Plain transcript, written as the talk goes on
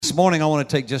This morning, I want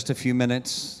to take just a few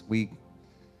minutes. We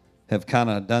have kind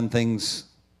of done things.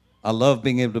 I love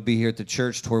being able to be here at the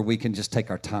church to where we can just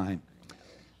take our time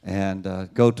and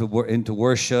go into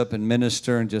worship and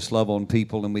minister and just love on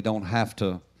people, and we don't have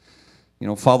to,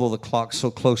 follow the clock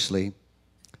so closely.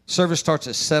 Service starts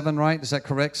at 7, right? Is that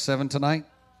correct? 7 tonight?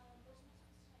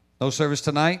 No service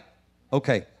tonight?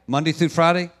 Okay. Monday through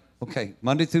Friday? Okay.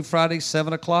 Monday through Friday,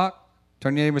 7 o'clock.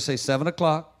 Turn to your neighbor and say 7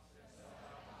 o'clock.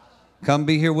 Come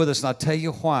be here with us, and I'll tell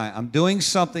you why. I'm doing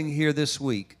something here this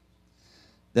week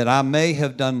that I may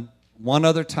have done one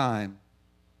other time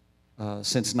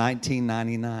since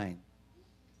 1999.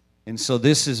 And so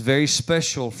this is very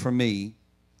special for me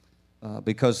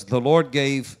because the Lord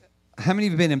gave... How many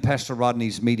of you have been in Pastor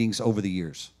Rodney's meetings over the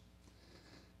years?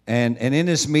 And in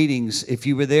his meetings, if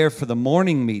you were there for the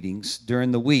morning meetings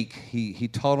during the week, he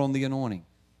taught on the anointing.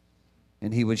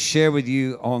 And he would share with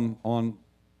you on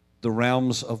the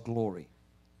realms of glory,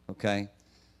 okay?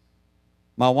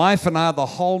 My wife and I, the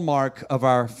hallmark of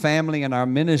our family and our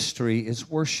ministry is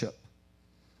worship.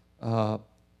 I'm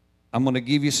going to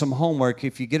give you some homework.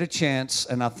 If you get a chance,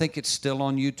 and I think it's still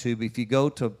on YouTube, if you go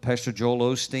to Pastor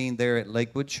Joel Osteen there at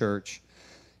Lakewood Church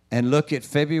and look at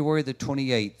February the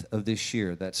 28th of this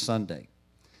year, that Sunday,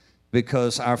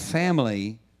 because our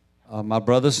family, my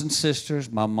brothers and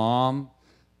sisters, my mom,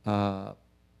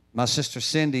 my sister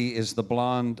Cindy is the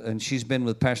blonde, and she's been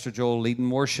with Pastor Joel leading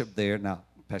worship there. Now,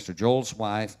 Pastor Joel's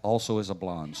wife also is a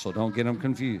blonde, so don't get them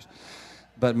confused.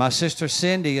 But my sister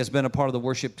Cindy has been a part of the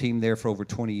worship team there for over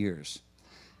 20 years.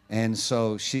 And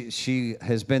so she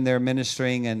has been there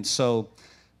ministering. And so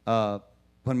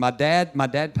when my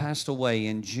dad passed away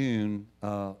in June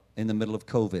in the middle of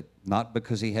COVID, not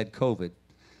because he had COVID.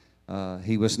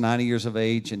 He was 90 years of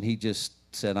age, and he just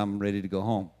said, I'm ready to go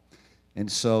home. And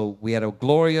so we had a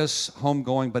glorious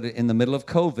homegoing, but in the middle of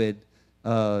COVID,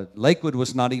 Lakewood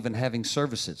was not even having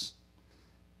services.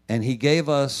 And he gave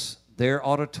us their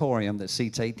auditorium that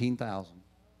seats 18,000,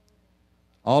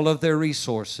 all of their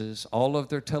resources, all of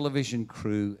their television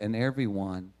crew, and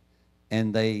everyone,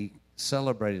 and they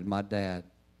celebrated my dad.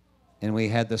 And we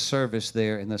had the service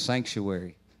there in the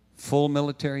sanctuary, full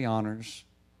military honors,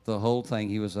 the whole thing.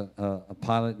 He was a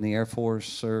pilot in the Air Force,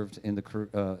 served in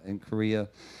Korea,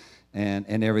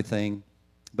 and everything.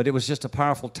 But it was just a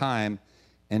powerful time,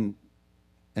 and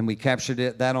we captured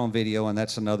that on video, and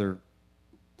that's another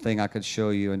thing I could show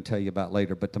you and tell you about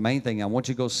later. But the main thing, I want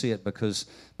you to go see it because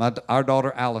our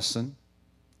daughter Allison,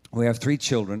 we have 3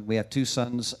 children. We have 2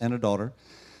 sons and a daughter.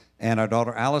 And our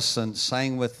daughter Allison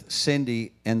sang with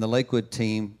Cindy and the Lakewood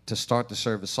team to start the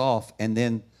service off. And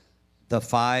then the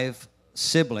 5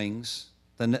 siblings,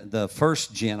 the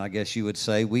first gen, I guess you would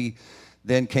say, we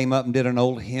then came up and did an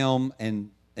old hymn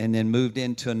and then moved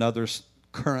into another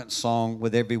current song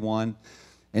with everyone.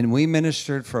 And we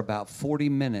ministered for about 40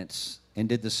 minutes and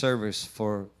did the service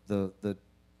for the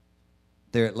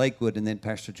there at Lakewood, and then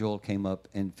Pastor Joel came up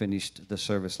and finished the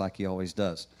service like he always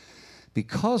does.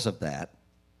 Because of that,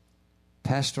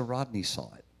 Pastor Rodney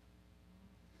saw it.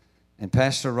 And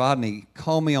Pastor Rodney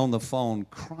called me on the phone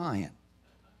crying,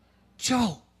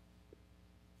 Joe,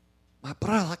 my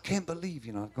brother, I can't believe,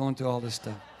 going through all this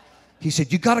stuff. He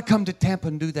said, you got to come to Tampa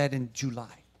and do that in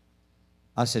July.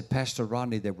 I said, Pastor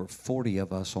Rodney, there were 40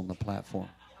 of us on the platform.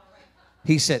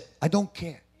 He said, I don't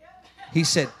care. He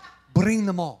said, bring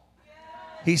them all.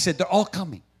 He said, they're all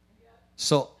coming.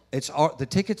 So the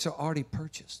tickets are already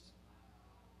purchased.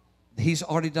 He's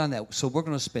already done that. So we're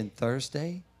going to spend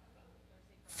Thursday,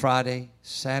 Friday,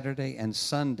 Saturday, and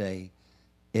Sunday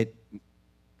at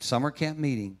summer camp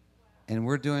meeting. And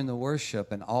we're doing the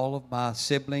worship, and all of my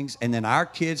siblings, and then our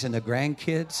kids and the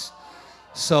grandkids.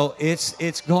 So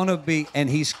it's going to be, and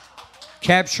he's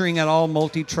capturing it all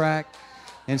multi-track.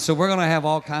 And so we're going to have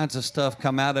all kinds of stuff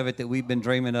come out of it that we've been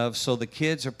dreaming of. So the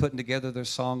kids are putting together their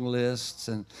song lists.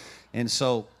 And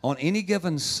so on any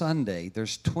given Sunday,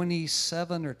 there's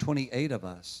 27 or 28 of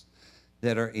us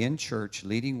that are in church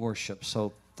leading worship.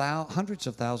 So hundreds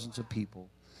of thousands of people.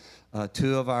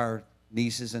 2 of our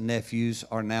nieces and nephews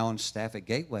are now on staff at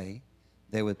Gateway.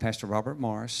 They're with Pastor Robert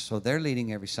Morris, so they're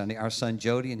leading every Sunday. Our son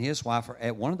Jody and his wife are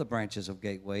at one of the branches of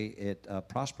Gateway at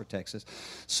Prosper, Texas.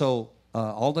 So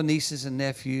all the nieces and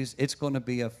nephews, it's going to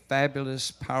be a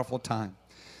fabulous, powerful time.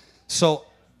 So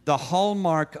the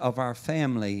hallmark of our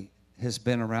family has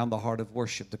been around the heart of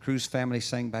worship. The Cruz family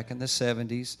sang back in the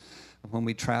 70s when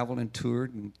we traveled and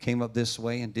toured and came up this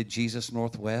way and did Jesus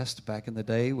Northwest back in the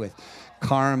day with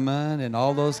Carmen and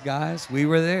all those guys. We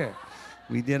were there.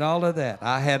 We did all of that.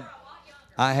 I had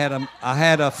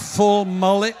a full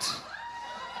mullet.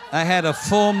 I had a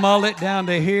full mullet down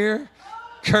to here.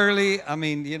 Curly,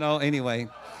 anyway.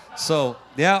 So,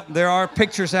 yeah, there are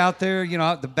pictures out there, you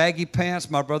know, the baggy pants.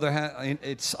 My brother had,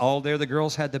 it's all there. The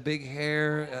girls had the big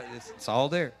hair. It's all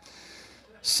there.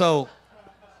 So,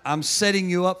 I'm setting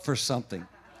you up for something.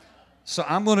 So,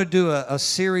 I'm going to do a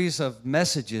series of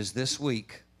messages this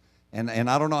week. And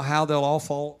I don't know how they'll all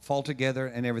fall together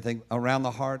and everything around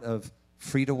the heart of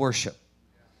free to worship.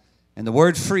 And the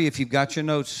word free, if you've got your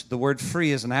notes, the word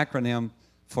free is an acronym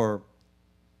for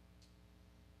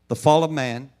the fall of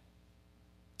man,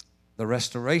 the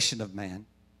restoration of man,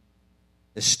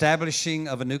 establishing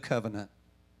of a new covenant,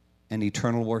 and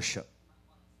eternal worship.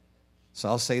 So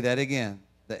I'll say that again.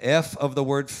 The F of the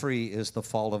word free is the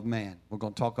fall of man. We're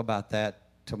going to talk about that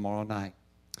tomorrow night.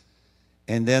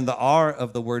 And then the R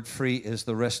of the word free is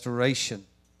the restoration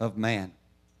of man.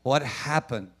 What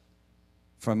happened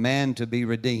for man to be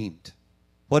redeemed?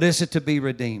 What is it to be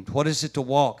redeemed? What is it to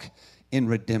walk in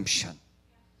redemption?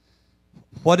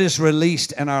 What is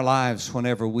released in our lives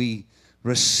whenever we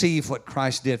receive what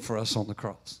Christ did for us on the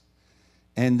cross?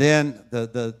 And then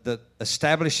the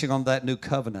establishing on that new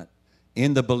covenant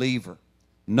in the believer,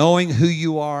 knowing who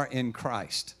you are in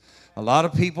Christ. A lot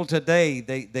of people today,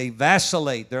 they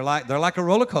vacillate. They're like a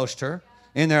roller coaster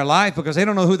in their life because they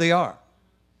don't know who they are.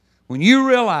 When you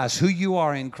realize who you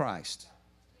are in Christ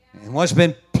and what's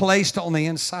been placed on the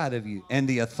inside of you and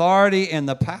the authority and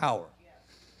the power.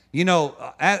 You know,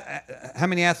 how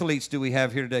many athletes do we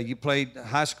have here today? You played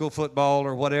high school football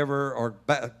or whatever, or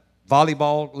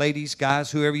volleyball, ladies,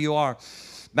 guys, whoever you are.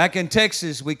 Back in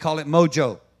Texas, we call it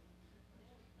mojo.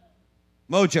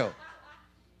 Mojo.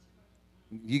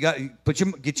 You get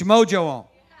your mojo on,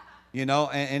 you know,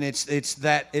 and it's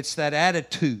that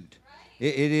attitude.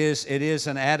 It is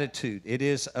an attitude. It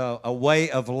is a way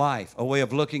of life, a way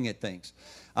of looking at things.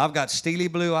 I've got steely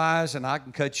blue eyes, and I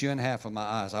can cut you in half with my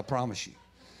eyes. I promise you.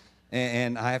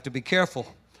 And I have to be careful.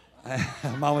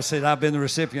 Mama said I've been the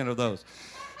recipient of those.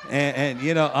 And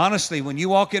you know, honestly, when you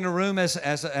walk in a room as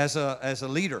a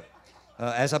leader,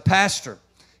 as a pastor,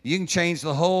 you can change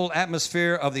the whole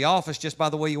atmosphere of the office just by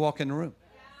the way you walk in the room.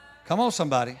 Come on,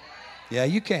 somebody. Yeah,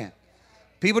 you can.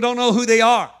 People don't know who they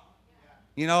are.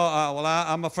 You know,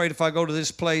 I'm afraid if I go to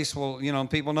this place, well, you know,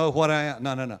 people know what I am.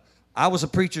 No. I was a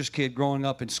preacher's kid growing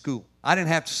up in school. I didn't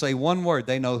have to say one word.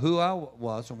 They know who I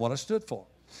was and what I stood for.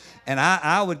 And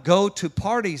I would go to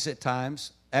parties at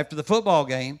times after the football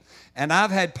game, and I've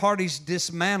had parties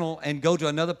dismantle and go to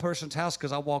another person's house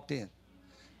because I walked in.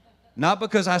 Not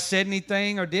because I said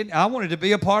anything or didn't. I wanted to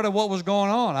be a part of what was going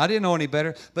on. I didn't know any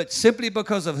better, but simply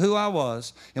because of who I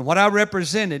was and what I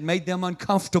represented made them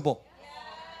uncomfortable.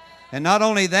 And not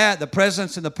only that, the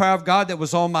presence and the power of God that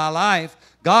was on my life,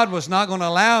 God was not going to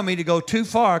allow me to go too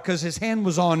far because His hand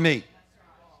was on me.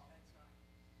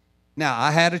 Now,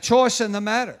 I had a choice in the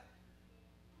matter.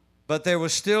 But there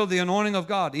was still the anointing of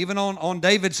God. Even on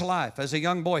David's life as a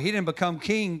young boy, he didn't become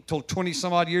king till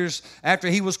 20-some odd years after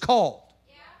he was called.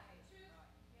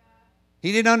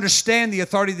 He didn't understand the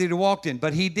authority that he walked in,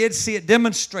 but he did see it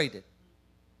demonstrated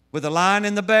with the lion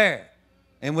and the bear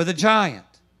and with a giant.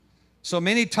 So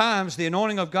many times the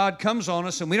anointing of God comes on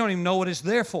us and we don't even know what it's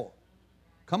there for.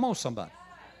 Come on, somebody.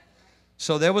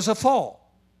 So there was a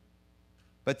fall.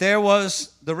 But there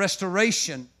was the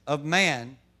restoration of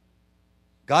man.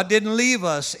 God didn't leave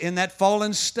us in that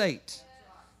fallen state.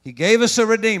 He gave us a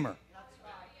Redeemer.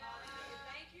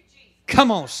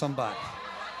 Come on, somebody.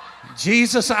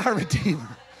 Jesus, our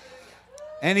Redeemer.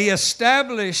 And He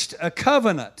established a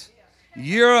covenant.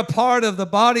 You're a part of the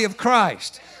body of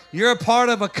Christ. You're a part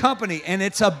of a company, and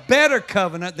it's a better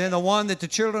covenant than the one that the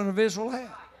children of Israel had.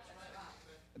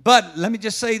 But let me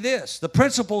just say this. The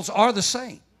principles are the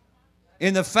same.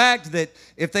 In the fact that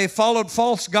if they followed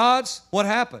false gods, what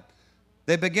happened?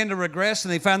 They began to regress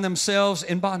and they found themselves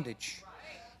in bondage.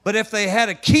 But if they had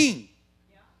a king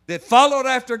that followed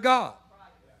after God,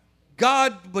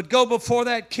 God would go before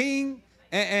that king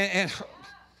and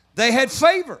they had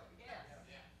favor.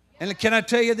 And can I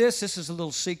tell you this? This is a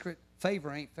little secret.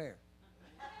 Favor ain't fair.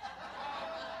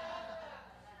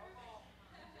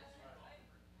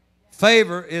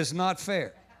 Favor is not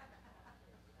fair.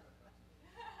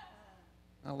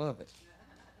 I love it.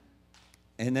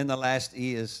 And then the last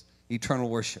E is eternal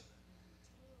worship.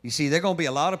 You see, there are going to be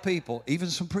a lot of people, even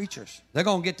some preachers, they're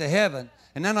going to get to heaven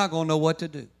and they're not going to know what to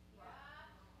do.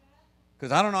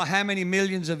 Because I don't know how many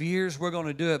millions of years we're going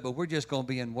to do it, but we're just going to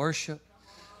be in worship.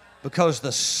 Because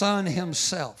the Son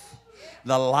Himself,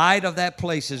 the light of that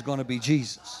place is going to be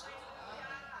Jesus.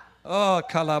 Oh,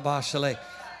 kalabashale.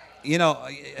 You know,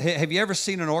 have you ever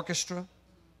seen an orchestra?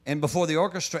 And before the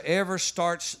orchestra ever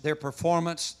starts their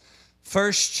performance,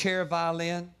 first chair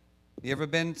violin. You ever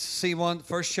been to see one?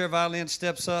 First chair violin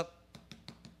steps up.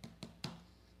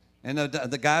 And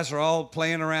the guys are all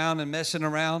playing around and messing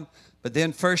around. But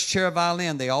then first chair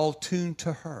violin, they all tune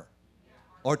to her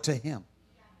or to him.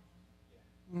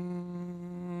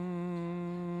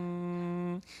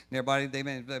 And everybody,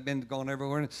 they've been going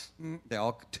everywhere. They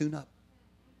all tune up.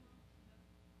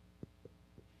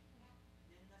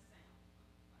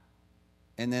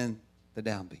 And then the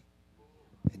downbeat.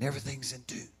 And everything's in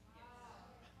tune.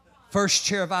 First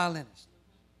chair violinist.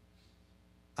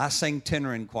 I sing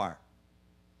tenor in choir.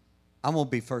 I'm going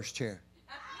to be first chair.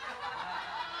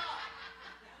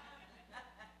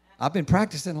 I've been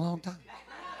practicing a long time.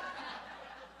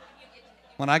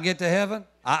 When I get to heaven,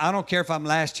 I don't care if I'm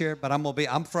last chair, but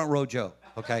I'm front row Joe.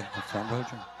 Okay? I'm front row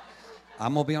Joe.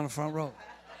 I'm going to be on the front row.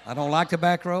 I don't like the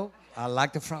back row. I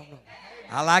like the front row.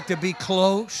 I like to be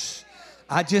close.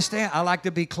 I like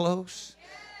to be close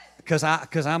because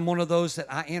I'm one of those that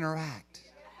I interact.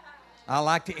 I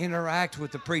like to interact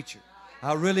with the preacher.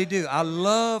 I really do.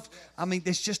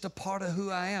 It's just a part of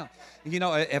who I am. You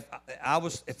know,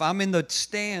 if I'm in the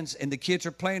stands and the kids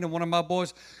are playing and one of my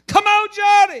boys, come on,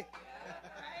 Johnny.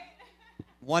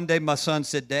 One day my son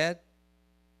said, Dad,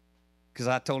 because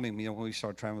I told him, when we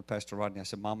started traveling with Pastor Rodney, I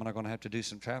said, Mom and I are going to have to do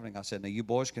some traveling. I said, now you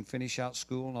boys can finish out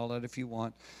school and all that if you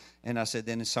want. And I said,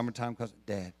 then in summertime,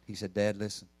 Dad, he said, Dad,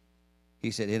 listen. He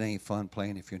said, it ain't fun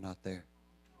playing if you're not there.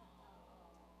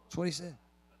 That's what he said.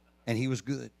 And he was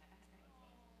good.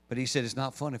 But he said, it's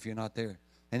not fun if you're not there.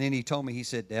 And then he told me, he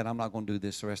said, Dad, I'm not going to do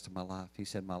this the rest of my life. He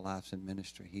said, my life's in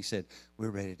ministry. He said,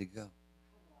 we're ready to go.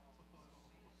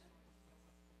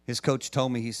 His coach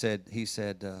told me, he said,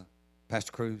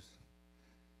 Pastor Cruz,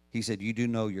 he said, you do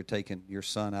know you're taking your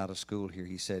son out of school here.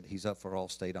 He said, he's up for all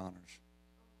state honors.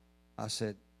 I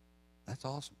said, that's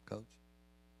awesome, Coach.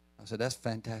 I said, that's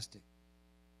fantastic.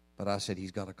 But I said,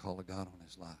 he's got a call of God on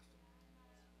his life.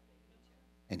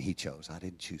 And he chose. I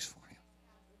didn't choose for him.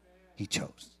 He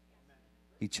chose.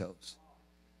 He chose.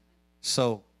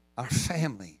 So our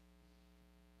family,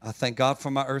 I thank God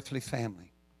for my earthly family.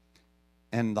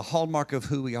 And the hallmark of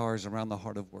who we are is around the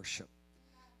heart of worship.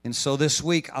 And so this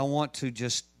week, I want to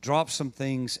just drop some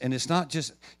things. And it's not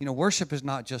just, worship is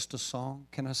not just a song.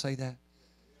 Can I say that?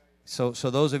 So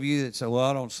those of you that say, well,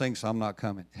 I don't sing, so I'm not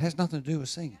coming. It has nothing to do with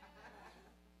singing.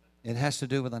 It has to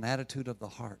do with an attitude of the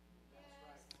heart.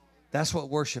 That's what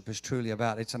worship is truly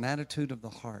about. It's an attitude of the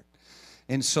heart.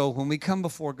 And so when we come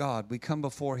before God, we come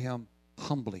before Him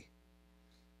humbly.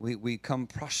 We come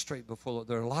prostrate before.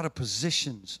 There are a lot of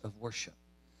positions of worship.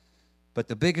 But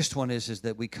the biggest one is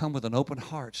that we come with an open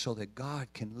heart so that God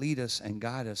can lead us and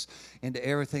guide us into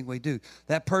everything we do.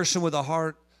 That person with a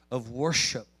heart of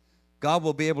worship, God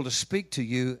will be able to speak to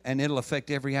you, and it'll affect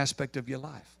every aspect of your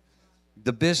life.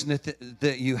 The business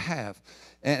that you have.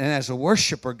 And as a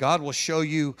worshiper, God will show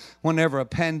you whenever a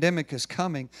pandemic is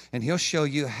coming, and He'll show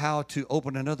you how to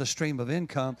open another stream of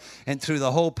income. And through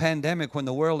the whole pandemic, when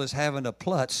the world is having a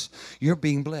klutz, you're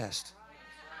being blessed.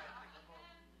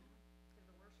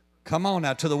 Come on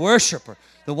now, to the worshiper,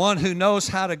 the one who knows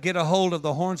how to get a hold of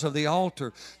the horns of the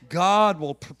altar, God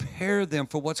will prepare them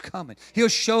for what's coming. He'll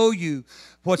show you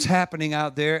what's happening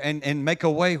out there and make a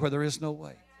way where there is no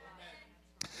way.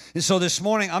 And so this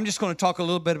morning, I'm just going to talk a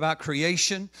little bit about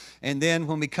creation. And then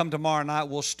when we come tomorrow night,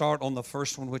 we'll start on the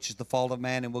first one, which is the fall of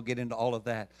man, and we'll get into all of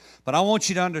that. But I want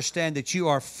you to understand that you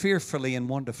are fearfully and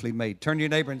wonderfully made. Turn to your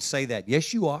neighbor and say that.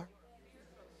 Yes, you are.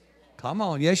 Come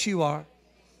on. Yes, you are.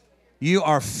 You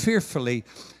are fearfully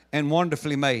and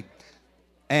wonderfully made.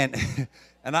 And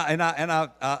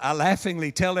I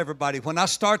laughingly tell everybody, when I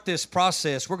start this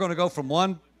process, we're going to go from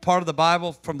one part of the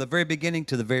Bible from the very beginning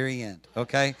to the very end,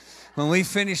 okay? When we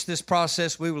finish this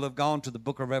process, we will have gone to the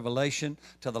book of Revelation,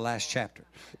 to the last chapter.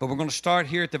 But we're going to start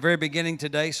here at the very beginning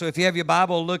today. So if you have your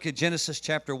Bible, look at Genesis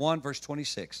chapter 1, verse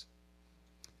 26.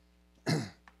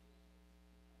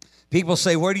 People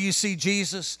say, where do you see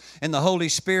Jesus and the Holy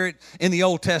Spirit in the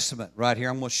Old Testament? Right here,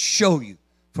 I'm going to show you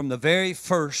from the very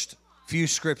first few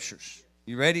scriptures.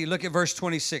 You ready? Look at verse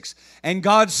 26. And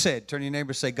God said, turn to your neighbor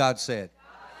and say, God said,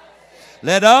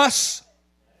 let us,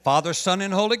 Father, Son,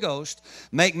 and Holy Ghost,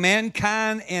 make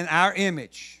mankind in our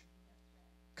image.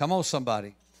 Come on,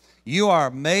 somebody. You are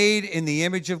made in the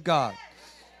image of God.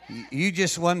 You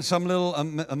just wasn't some little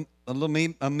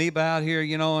amoeba out here,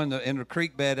 in the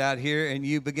creek bed out here, and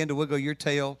you begin to wiggle your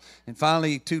tail, and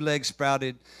finally 2 legs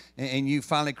sprouted, and you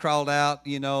finally crawled out,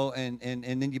 and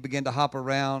then you begin to hop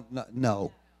around.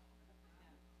 No.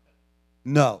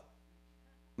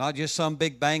 Not just some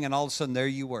big bang, and all of a sudden there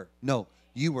you were. No.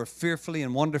 You were fearfully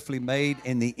and wonderfully made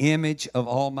in the image of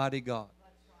Almighty God.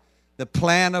 The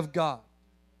plan of God.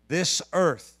 This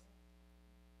earth,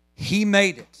 He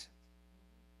made it.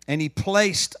 And He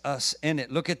placed us in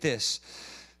it. Look at this.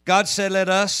 God said, let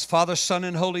us, Father, Son,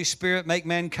 and Holy Spirit, make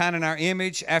mankind in our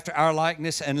image, after our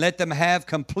likeness, and let them have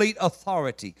complete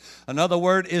authority. Another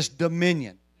word is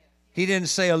dominion. He didn't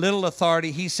say a little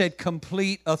authority. He said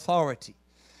complete authority.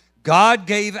 God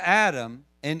gave Adam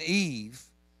and Eve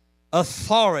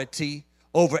authority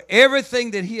over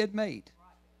everything that He had made.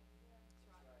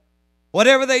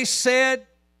 Whatever they said,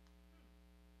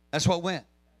 that's what went.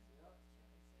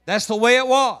 That's the way it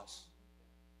was.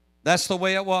 That's the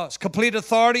way it was. Complete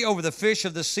authority over the fish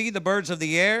of the sea, the birds of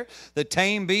the air, the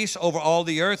tame beasts, over all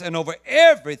the earth, and over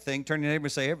everything, turn to your neighbor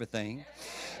and say everything,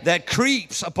 that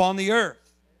creeps upon the earth.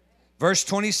 Verse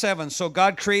 27, so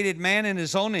God created man in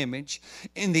His own image.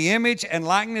 In the image and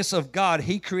likeness of God,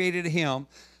 He created him.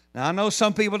 Now, I know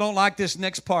some people don't like this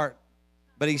next part,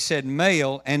 but He said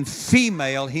male and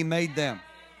female, He made them.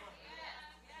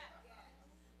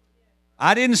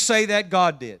 I didn't say that,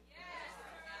 God did.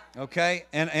 Okay,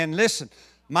 and listen,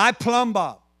 my plumb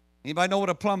bob. Anybody know what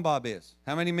a plumb bob is?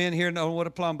 How many men here know what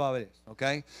a plumb bob is?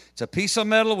 Okay, it's a piece of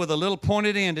metal with a little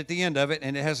pointed end at the end of it,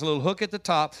 and it has a little hook at the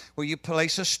top where you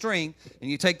place a string, and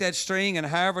you take that string, and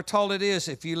however tall it is,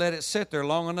 if you let it sit there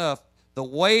long enough, the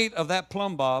weight of that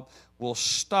plumb bob will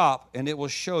stop, and it will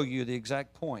show you the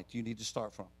exact point you need to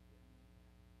start from.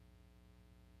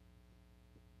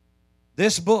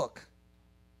 This book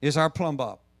is our plumb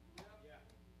bob.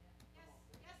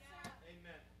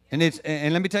 And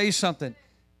let me tell you something.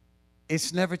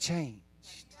 It's never changed.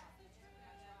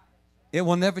 It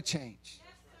will never change.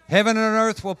 Heaven and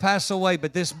earth will pass away,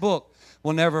 but this book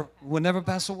will never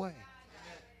pass away.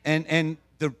 And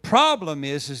the problem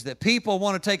is that people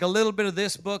want to take a little bit of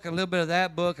this book, a little bit of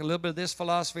that book, a little bit of this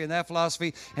philosophy and that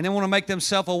philosophy, and they want to make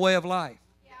themselves a way of life.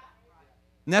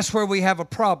 And that's where we have a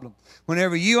problem.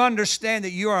 Whenever you understand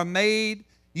that you are made,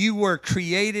 you were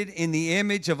created in the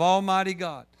image of Almighty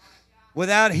God.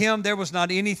 Without Him, there was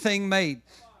not anything made.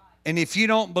 And if you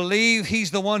don't believe He's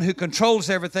the one who controls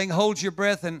everything, hold your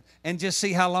breath and just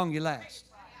see how long you last.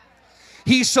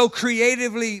 He's so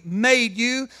creatively made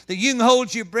you that you can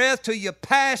hold your breath till you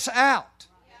pass out.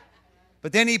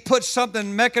 But then He puts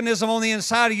something, mechanism on the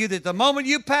inside of you that the moment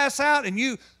you pass out and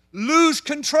you lose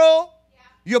control,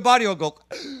 your body will go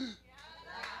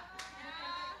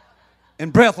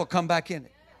and breath will come back in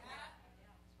it.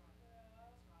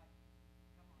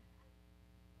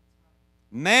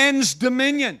 Man's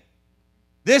dominion.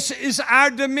 This is our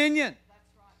dominion.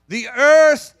 The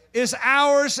earth is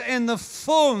ours and the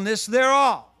fullness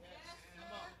thereof.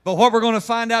 But what we're going to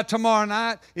find out tomorrow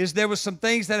night is there were some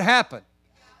things that happened.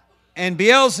 And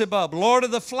Beelzebub, Lord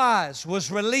of the Flies,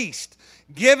 was released,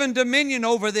 given dominion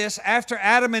over this after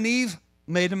Adam and Eve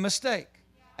made a mistake,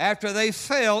 after they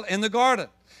fell in the garden.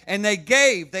 And they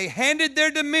handed their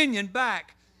dominion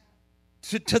back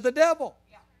to the devil.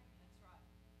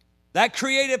 That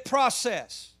creative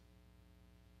process.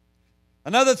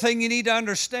 Another thing you need to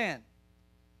understand,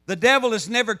 the devil has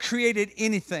never created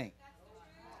anything.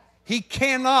 He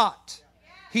cannot.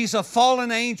 He's a fallen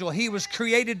angel. He was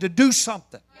created to do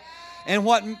something. And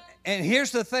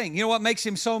here's the thing, you know what makes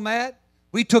him so mad?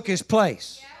 We took his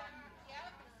place.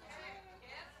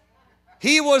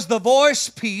 He was the voice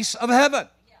piece of heaven.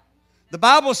 The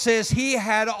Bible says he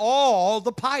had all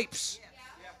the pipes.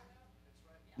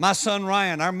 My son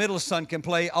Ryan, our middle son, can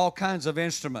play all kinds of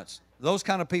instruments. Those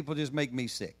kind of people just make me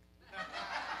sick.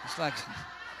 It's like,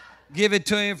 give it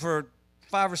to him for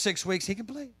 5 or 6 weeks, he can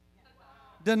play.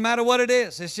 Doesn't matter what it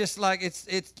is. It's just like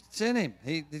it's in him.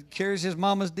 He carries his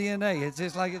mama's DNA. It's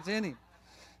just like it's in him.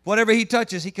 Whatever he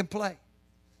touches, he can play.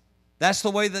 That's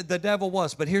the way that the devil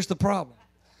was. But here's the problem.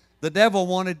 The devil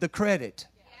wanted the credit.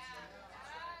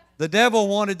 The devil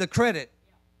wanted the credit.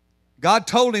 God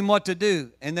told him what to do,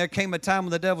 and there came a time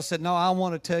when the devil said, no, I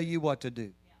want to tell you what to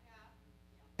do.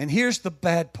 And here's the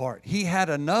bad part. He had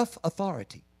enough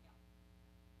authority.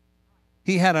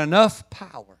 He had enough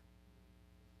power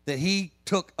that he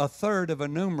took a third of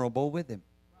innumerable with him.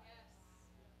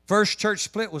 First church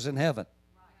split was in heaven.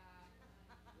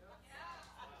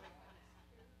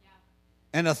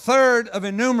 And a third of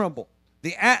innumerable,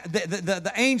 the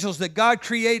angels that God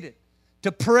created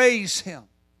to praise Him,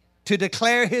 to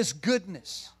declare His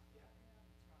goodness,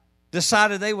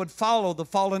 decided they would follow the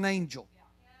fallen angel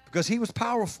because he was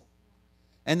powerful.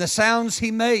 And the sounds he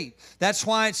made, that's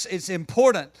why it's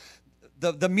important.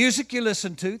 The music you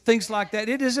listen to, things like that,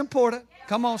 it is important.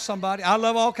 Come on, somebody. I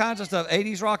love all kinds of stuff.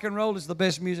 80s rock and roll is the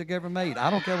best music ever made. I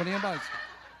don't care what anybody says.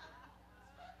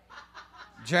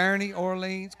 Journey,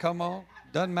 Orleans, come on.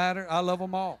 Doesn't matter. I love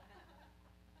them all.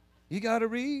 You got to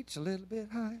reach a little bit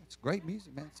higher. It's great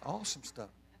music, man. It's awesome stuff.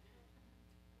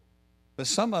 But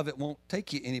some of it won't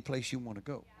take you any place you want to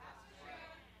go.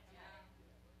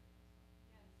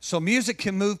 So music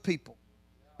can move people.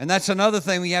 And that's another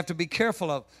thing we have to be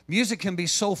careful of. Music can be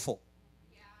soulful.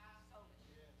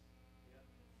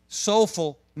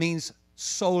 Soulful means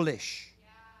soulish.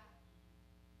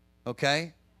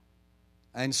 Okay?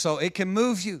 And so it can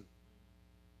move you.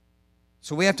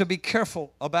 So we have to be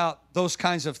careful about those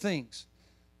kinds of things.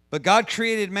 But God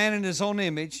created man in His own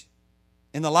image.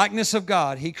 In the likeness of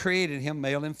God, He created him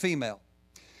male and female.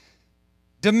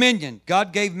 Dominion.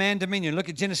 God gave man dominion. Look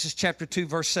at Genesis chapter 2,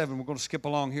 verse 7. We're going to skip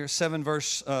along here.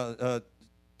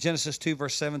 Genesis 2,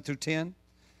 verse 7 through 10.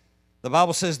 The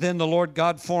Bible says, Then the Lord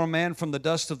God formed man from the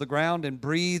dust of the ground and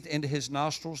breathed into his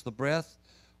nostrils the breath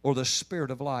or the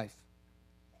spirit of life.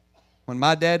 When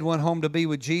my dad went home to be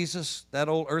with Jesus, that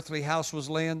old earthly house was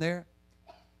laying there.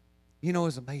 You know,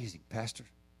 it's amazing, Pastor.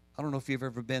 I don't know if you've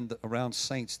ever been around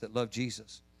saints that love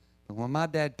Jesus. But when my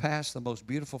dad passed, the most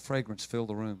beautiful fragrance filled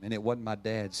the room. And it wasn't my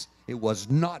dad's. It was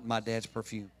not my dad's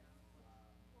perfume.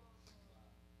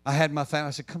 I had my family.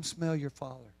 I said, come smell your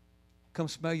father. Come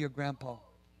smell your grandpa.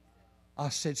 I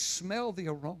said, smell the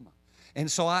aroma.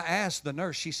 And so I asked the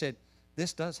nurse. She said,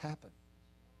 this does happen.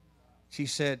 She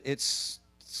said, it's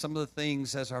some of the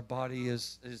things as our body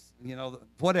is you know,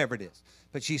 whatever it is.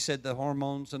 But she said the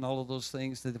hormones and all of those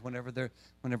things, that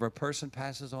whenever a person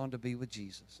passes on to be with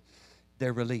Jesus,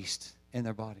 they're released in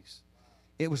their bodies.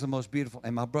 It was the most beautiful.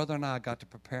 And my brother and I got to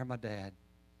prepare my dad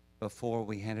before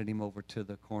we handed him over to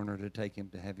the coroner to take him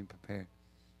to have him prepared.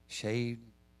 Shaved,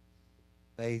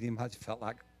 bathed him. I just felt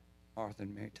like Arthur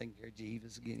and Mary taking care of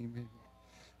Jesus, getting him ready.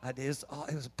 I did.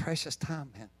 It was a precious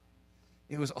time, man.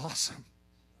 It was awesome.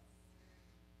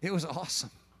 It was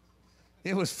awesome.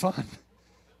 It was fun.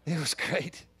 It was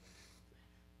great.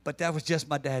 But that was just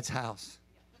my dad's house.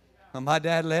 When my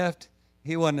dad left,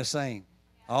 he wasn't the same.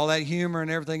 All that humor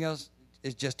and everything else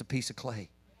is just a piece of clay.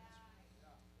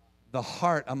 The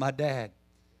heart of my dad.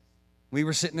 We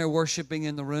were sitting there worshiping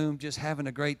in the room, just having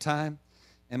a great time.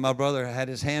 And my brother had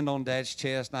his hand on Dad's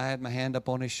chest, and I had my hand up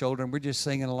on his shoulder, and we're just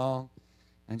singing along.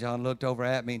 And John looked over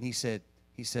at me, and he said,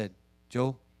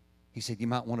 Joe, he said, you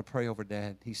might want to pray over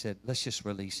Dad. He said, let's just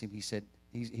release him. He said,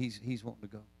 he's wanting to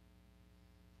go.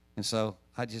 And so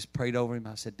I just prayed over him.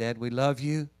 I said, Dad, we love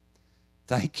you.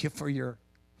 Thank you for your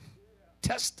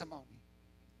testimony.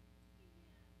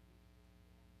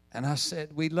 And I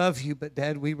said, we love you, but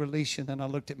Dad, we release you. And then I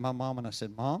looked at my mom and I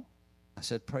said, Mom, I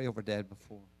said, pray over Dad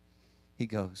before he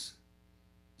goes.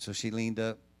 So she leaned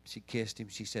up, she kissed him.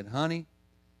 She said, honey,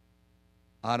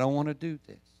 I don't want to do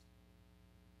this.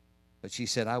 But she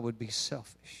said, I would be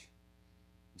selfish.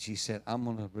 She said, I'm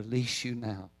going to release you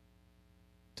now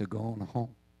to go on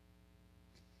home.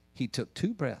 He took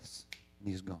 2 breaths and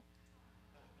he's gone.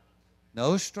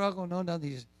 No struggle, no nothing.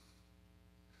 He just,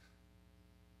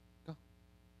 go.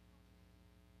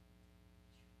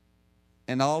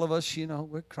 And all of us, you know,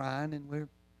 we're crying and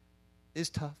it's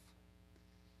tough.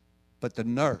 But the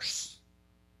nurse,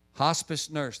 hospice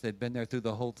nurse that had been there through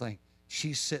the whole thing,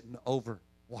 she's sitting over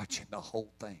watching the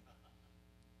whole thing.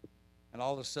 And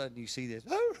all of a sudden you see this.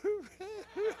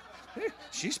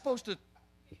 She's supposed to.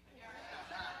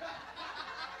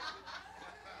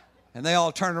 And they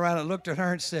all turned around and looked at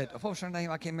her and said, what's her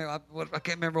name? I can't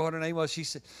remember what her name was. She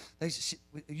said, are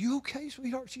you okay,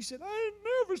 sweetheart? She said, I ain't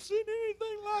never seen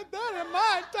anything like that in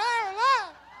my entire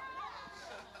life.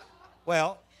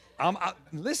 Well,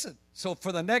 listen, so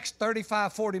for the next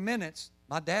 35, 40 minutes,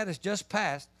 my dad has just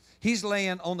passed. He's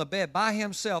laying on the bed by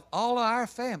himself. All of our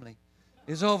family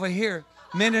is over here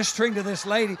ministering to this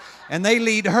lady, and they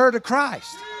lead her to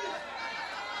Christ.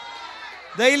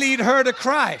 They lead her to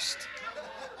Christ.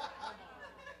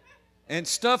 And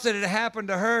stuff that had happened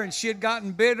to her, and she had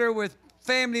gotten bitter with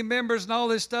family members and all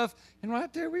this stuff. And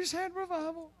right there, we just had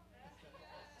revival.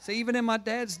 See, even in my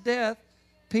dad's death,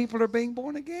 people are being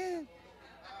born again.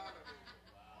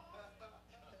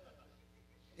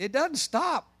 It doesn't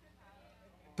stop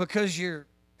because you're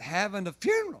having a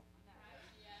funeral.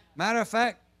 Matter of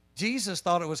fact, Jesus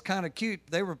thought it was kind of cute.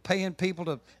 They were paying people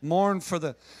to mourn for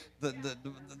the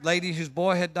lady whose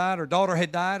boy had died or daughter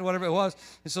had died, whatever it was.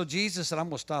 And so Jesus said, I'm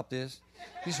going to stop this.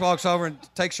 He just walks over and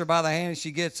takes her by the hand, and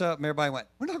she gets up, and everybody went,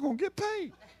 we're not going to get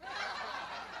paid.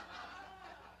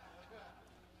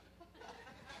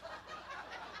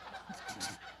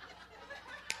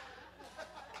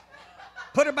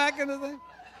 Put her back in the thing.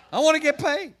 I want to get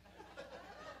paid.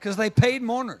 Because they paid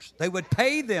mourners. They would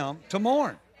pay them to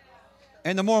mourn.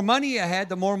 And the more money you had,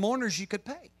 the more mourners you could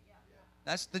pay.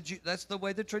 That's the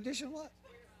way the tradition was.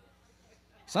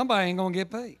 Somebody ain't going to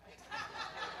get paid.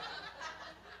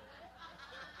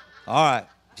 All right,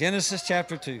 Genesis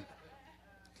chapter 2.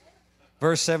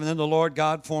 Verse 7, then the Lord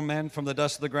God formed man from the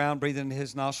dust of the ground, breathed into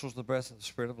his nostrils the breath of the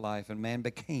Spirit of life, and man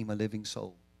became a living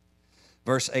soul.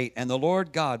 Verse 8, and the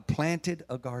Lord God planted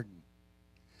a garden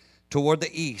toward the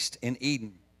east in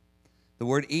Eden. The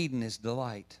word Eden is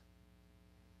delight.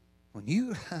 When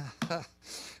you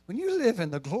live in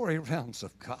the glory realms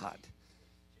of God,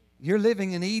 you're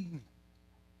living in Eden,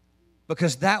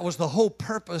 because that was the whole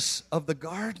purpose of the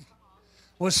garden,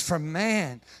 was for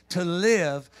man to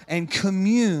live and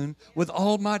commune with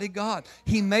Almighty God.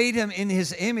 He made him in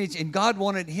his image, and God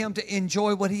wanted him to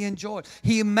enjoy what he enjoyed.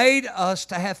 He made us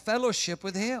to have fellowship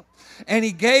with him, and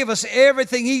he gave us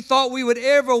everything he thought we would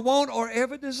ever want or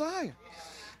ever desire.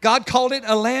 God called it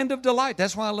a land of delight.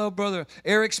 That's why I love Brother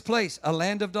Eric's place, a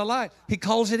land of delight. He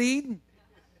calls it Eden.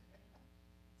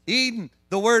 Eden,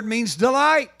 the word means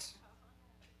delight.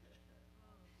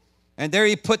 And there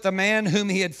he put the man whom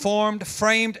he had formed,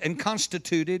 framed, and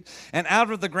constituted. And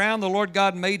out of the ground the Lord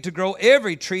God made to grow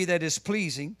every tree that is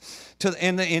pleasing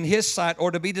in his sight,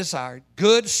 or to be desired,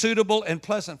 good, suitable, and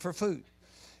pleasant for food.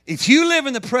 If you live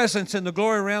in the presence and the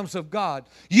glory realms of God,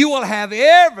 you will have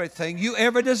everything you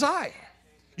ever desire.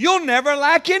 You'll never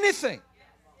lack anything.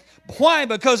 Why?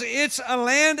 Because it's a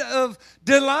land of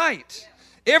delight.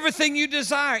 Everything you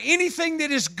desire, anything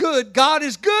that is good, God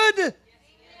is good.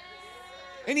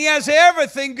 And he has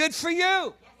everything good for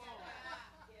you.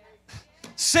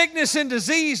 Sickness and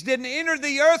disease didn't enter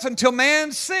the earth until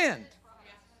man sinned.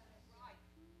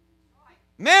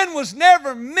 Man was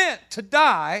never meant to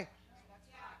die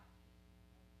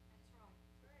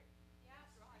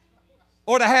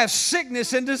or to have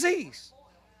sickness and disease.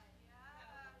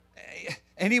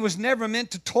 And he was never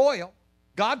meant to toil.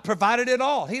 God provided it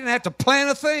all. He didn't have to plan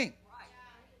a thing.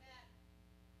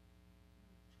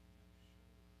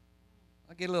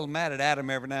 I get a little mad at Adam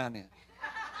every now and then.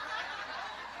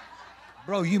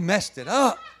 Bro, you messed it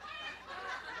up.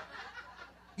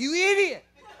 You idiot.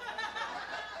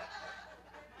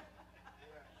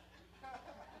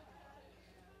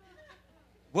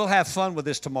 We'll have fun with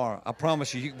this tomorrow. I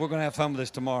promise you, we're going to have fun with this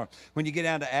tomorrow. When you get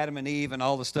down to Adam and Eve and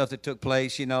all the stuff that took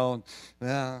place, anyway,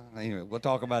 we'll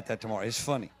talk about that tomorrow. It's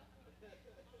funny.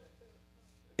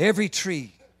 Every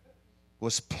tree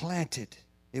was planted.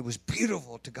 It was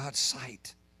beautiful to God's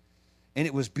sight, and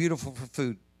it was beautiful for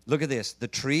food. Look at this. The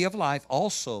tree of life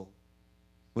also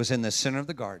was in the center of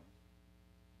the garden.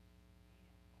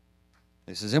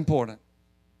 This is important.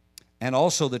 And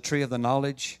also the tree of the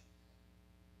knowledge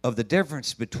of the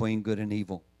difference between good and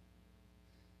evil,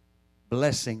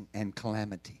 blessing and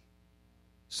calamity.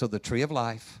 So the tree of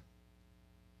life,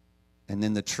 and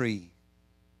then the tree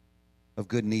of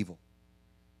good and evil.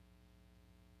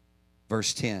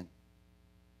 Verse 10.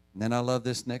 And then I love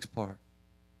this next part.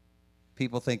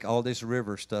 People think all this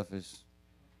river stuff is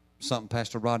something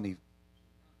Pastor Rodney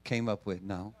came up with.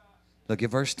 No. Look at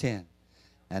verse 10.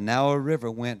 And now a river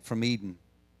went from Eden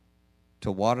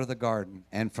to water the garden,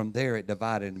 and from there it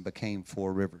divided and became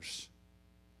 4 rivers.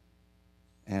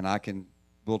 And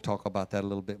we'll talk about that a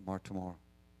little bit more tomorrow.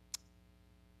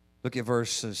 Look at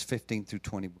verses 15 through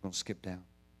 20. We're going to skip down.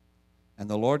 And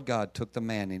the Lord God took the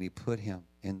man and he put him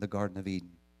in the Garden of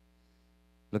Eden.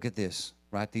 Look at this.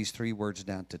 Write these 3 words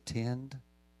down: to tend,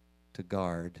 to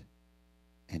guard,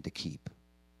 and to keep.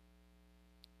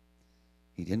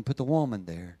 He didn't put the woman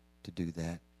there to do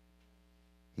that.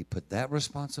 He put that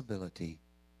responsibility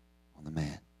on the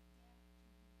man.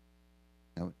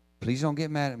 Now, please don't get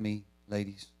mad at me,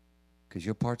 ladies, because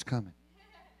your part's coming.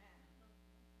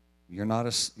 You're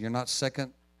not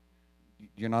second.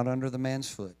 You're not under the man's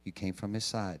foot. You came from his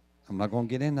side. I'm not going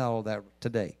to get into all that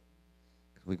today.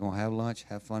 We're going to have lunch,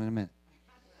 have fun in a minute.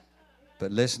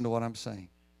 But listen to what I'm saying.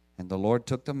 And the Lord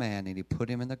took the man and he put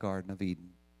him in the Garden of Eden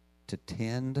to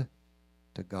tend,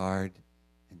 to guard,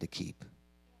 and to keep.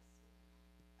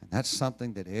 And that's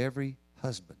something that every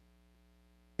husband,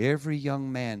 every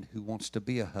young man who wants to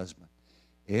be a husband,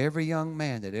 every young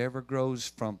man that ever grows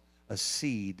from a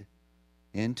seed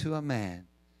into a man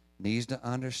needs to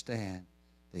understand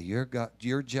that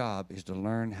your job is to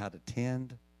learn how to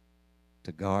tend,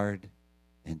 to guard,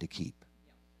 and to keep.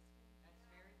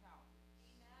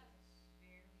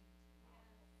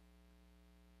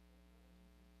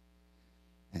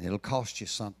 And it'll cost you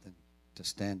something to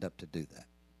stand up to do that.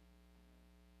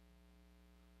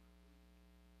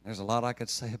 There's a lot I could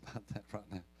say about that right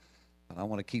now, but I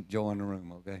want to keep Joe in the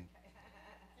room, okay?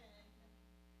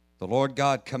 The Lord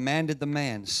God commanded the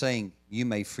man, saying, you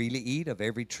may freely eat of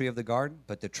every tree of the garden,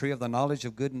 but the tree of the knowledge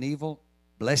of good and evil,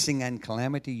 blessing and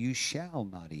calamity, you shall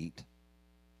not eat.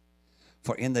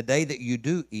 For in the day that you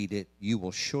do eat it, you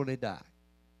will surely die.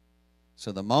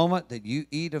 So the moment that you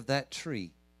eat of that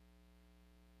tree,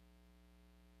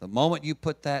 The moment you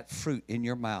put that fruit in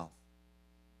your mouth,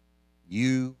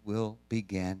 you will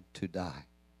begin to die.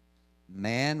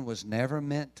 Man was never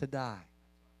meant to die.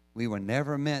 We were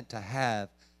never meant to have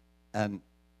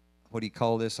what do you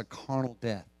call this? A carnal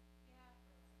death.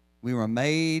 We were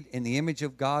made in the image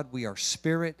of God. We are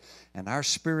spirit, and our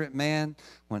spirit man,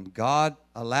 when God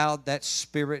allowed that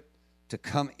spirit to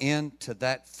come into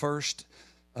that first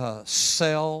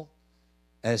cell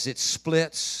as it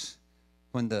splits,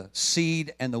 when the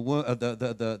seed and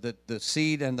the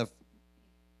seed and the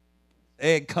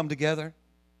egg come together,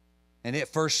 and it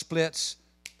first splits,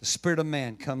 the spirit of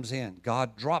man comes in.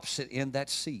 God drops it in that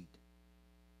seed,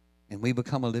 and we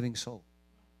become a living soul.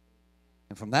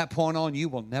 And from that point on, you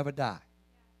will never die,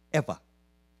 ever.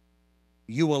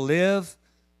 You will live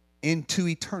into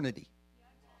eternity.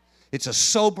 It's a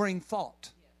sobering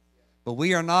thought. But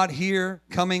we are not here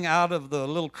coming out of the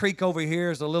little creek over here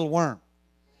as a little worm.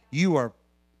 You are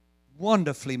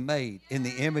wonderfully made in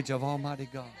the image of Almighty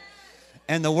God.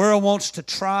 And the world wants to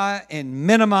try and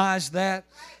minimize that.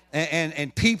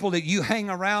 And people that you hang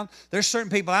around, there's certain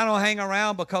people I don't hang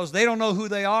around because they don't know who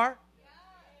they are.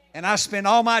 And I spend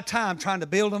all my time trying to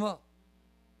build them up.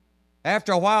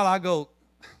 After a while, I go,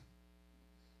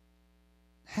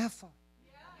 have fun.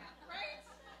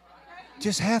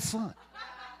 Just have fun.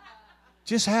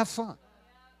 Just have fun.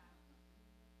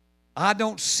 I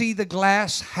don't see the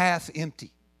glass half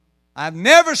empty. I've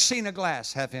never seen a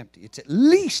glass half empty. It's at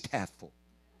least half full.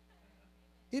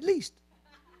 At least.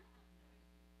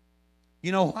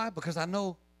 You know why? Because I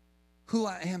know who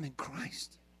I am in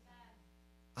Christ.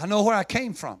 I know where I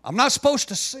came from. I'm not supposed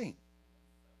to sing.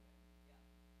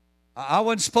 I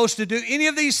wasn't supposed to do any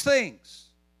of these things.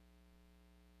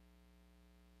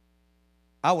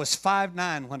 I was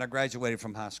 5'9" when I graduated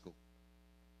from high school.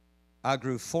 I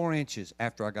grew 4 inches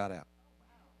after I got out.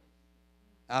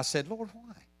 I said, Lord,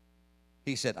 why?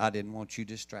 He said, I didn't want you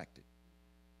distracted.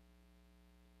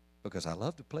 Because I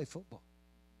love to play football.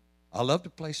 I love to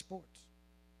play sports.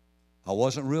 I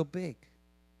wasn't real big,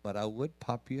 but I would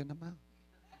pop you in the mouth.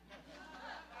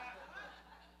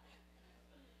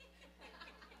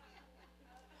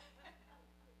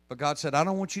 But God said, I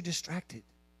don't want you distracted.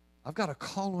 I've got a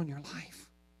call on your life.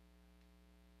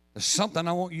 There's something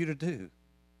I want you to do.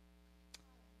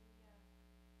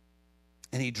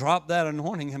 And He dropped that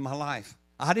anointing in my life.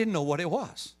 I didn't know what it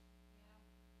was.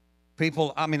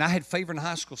 I had favor in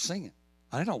high school singing.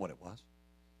 I didn't know what it was.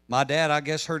 My dad, I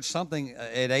guess, heard something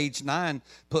at age 9,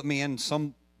 put me in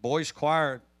some boys'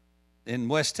 choir in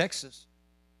West Texas.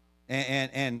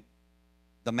 And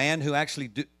the man who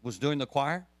actually was doing the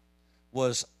choir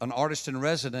was an artist in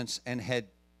residence and had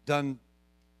done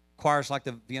choirs like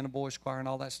the Vienna Boys Choir and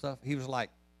all that stuff. He was like,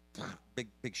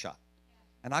 big shot.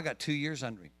 And I got 2 years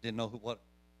under him. Didn't know what.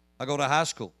 I go to high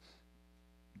school.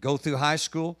 Go through high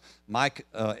school. My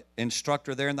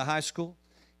instructor there in the high school,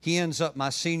 he ends up my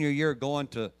senior year going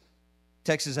to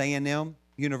Texas A&M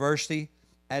University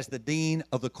as the dean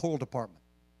of the choral department.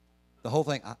 The whole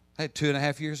thing. I had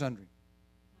 2.5 years under him.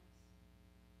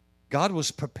 God was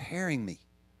preparing me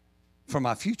for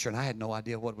my future, and I had no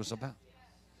idea what it was about.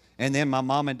 And then my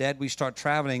mom and dad, we start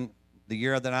traveling the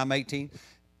year that I'm 18,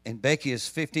 and Becky is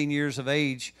 15 years of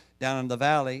age down in the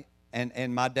valley,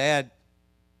 and my dad,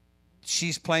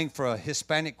 she's playing for a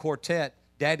Hispanic quartet.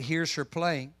 Dad hears her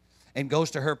playing and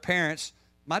goes to her parents.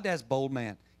 My dad's a bold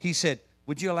man. He said,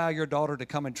 would you allow your daughter to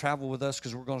come and travel with us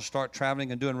because we're going to start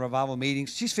traveling and doing revival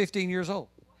meetings? She's 15 years old.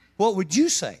 What would you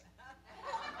say?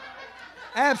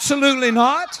 Absolutely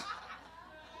not.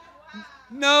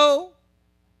 No.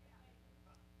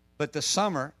 But the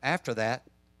summer after that,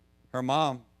 her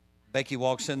mom, Becky,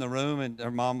 walks in the room, and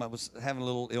her mom was having a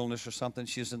little illness or something.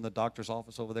 She was in the doctor's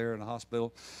office over there in the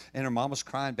hospital, and her mom was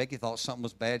crying. Becky thought something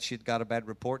was bad. She'd got a bad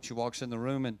report. She walks in the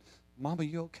room, and, Mom, are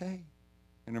you okay?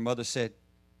 And her mother said,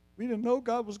 we didn't know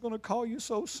God was going to call you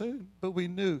so soon, but we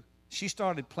knew. She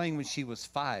started playing when she was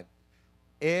 5.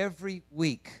 Every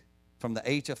week, from the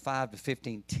age of 5 to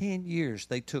 15, 10 years,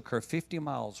 they took her 50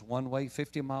 miles one way,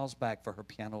 50 miles back for her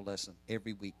piano lesson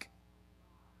every week,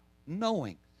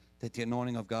 knowing that the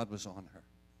anointing of God was on her.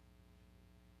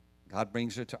 God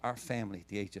brings her to our family at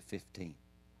the age of 15.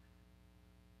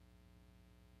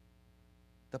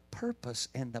 The purpose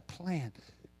and the plan,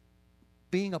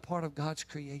 being a part of God's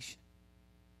creation.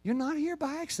 You're not here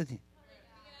by accident.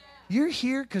 You're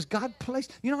here because God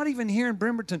placed. You're not even here in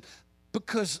Bremerton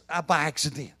because by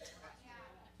accident.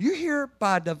 You're here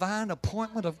by divine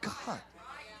appointment of God.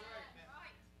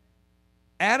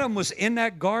 Adam was in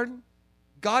that garden.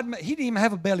 He didn't even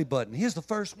have a belly button. He's the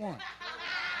first one.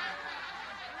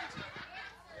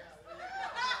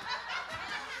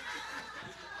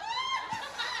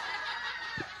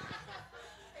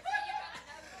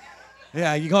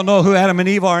 Yeah, you're going to know who Adam and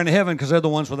Eve are in heaven because they're the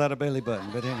ones without a belly button.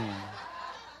 But anyway.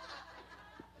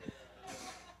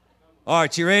 All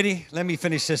right, you ready? Let me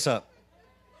finish this up.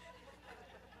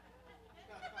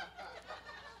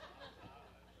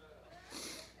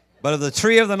 But of the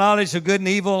tree of the knowledge of good and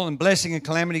evil and blessing and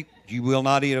calamity, you will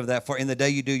not eat of that, for in the day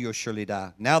you do, you'll surely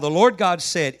die. Now the Lord God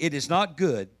said, it is not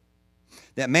good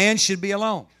that man should be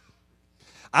alone.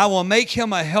 I will make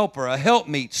him a helper, a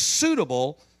helpmeet,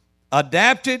 suitable,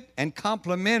 adapted, and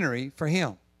complementary for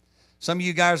him. Some of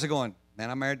you guys are going, man,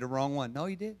 I married the wrong one. No,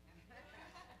 you did.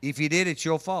 If you did, it's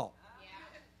your fault.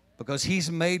 Because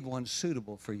he's made one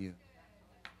suitable for you.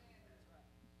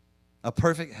 A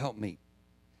perfect helpmeet.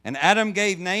 And Adam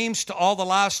gave names to all the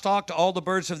livestock, to all the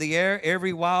birds of the air,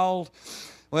 every wild.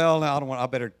 Well, now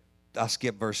I'll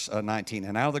skip verse 19.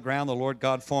 And out of the ground the Lord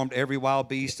God formed every wild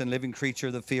beast and living creature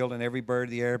of the field and every bird of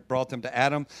the air, brought them to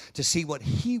Adam to see what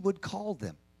he would call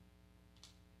them.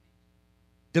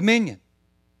 Dominion.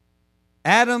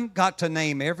 Adam got to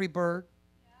name every bird,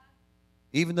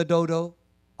 even the dodo,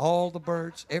 all the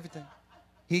birds, everything.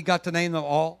 He got to name them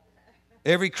all.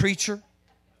 Every creature,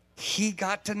 he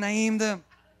got to name them.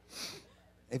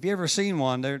 Have you ever seen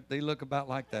one? They look about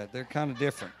like that. They're kind of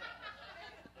different.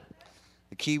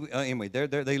 The kiwi, anyway,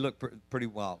 they look pretty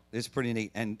wild. It's pretty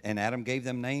neat. And Adam gave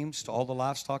them names to all the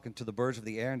livestock and to the birds of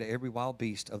the air and to every wild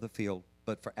beast of the field.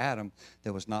 But for Adam,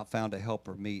 there was not found a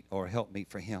helpmeet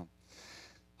for him.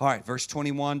 All right, verse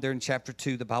 21, there in chapter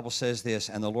 2, the Bible says this,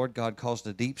 and the Lord God caused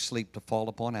a deep sleep to fall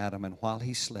upon Adam, and while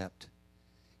he slept,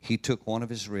 he took one of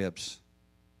his ribs,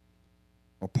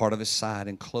 or part of his side,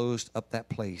 and closed up that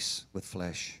place with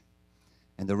flesh.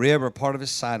 And the rib or part of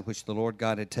his side which the Lord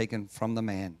God had taken from the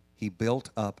man, he built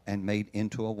up and made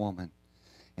into a woman.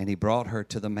 And he brought her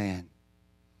to the man.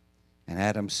 And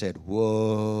Adam said,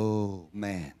 whoa,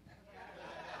 man.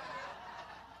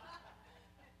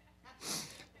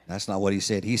 That's not what he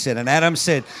said. He said, and Adam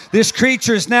said, this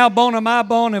creature is now bone of my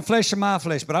bone and flesh of my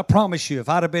flesh. But I promise you, if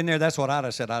I'd have been there, that's what I'd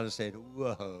have said. I'd have said,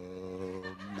 whoa,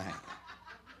 man.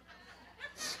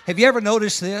 Have you ever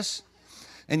noticed this?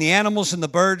 In the animals and the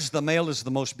birds, the male is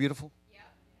the most beautiful.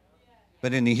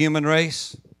 But in the human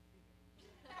race,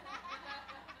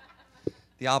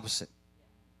 the opposite.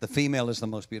 The female is the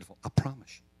most beautiful. I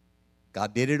promise you.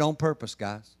 God did it on purpose,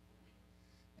 guys.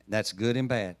 That's good and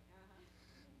bad.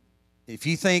 If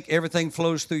you think everything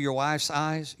flows through your wife's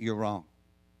eyes, you're wrong.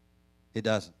 It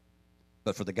doesn't.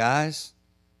 But for the guys,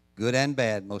 good and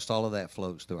bad, most all of that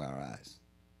flows through our eyes.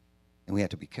 And we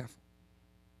have to be careful.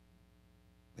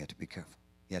 We have to be careful.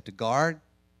 You have to guard,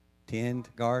 tend,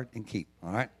 guard, and keep.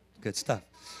 All right? Good stuff.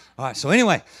 All right, so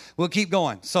anyway, we'll keep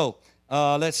going. So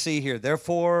let's see here.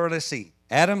 Therefore, let's see.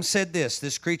 Adam said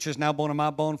this creature is now bone of my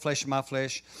bone, flesh of my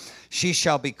flesh. She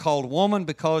shall be called woman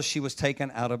because she was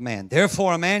taken out of man.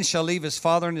 Therefore, a man shall leave his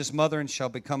father and his mother and shall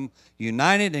become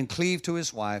united and cleave to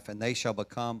his wife, and they shall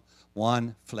become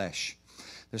one flesh.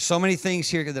 There's so many things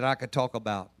here that I could talk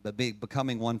about, but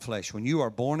becoming one flesh. When you are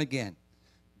born again,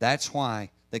 that's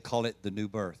why they call it the new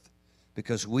birth,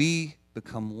 because we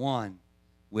become one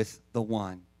with the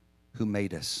one who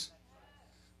made us.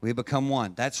 We become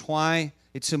one. That's why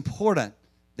it's important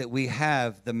that we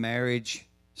have the marriage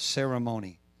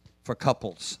ceremony for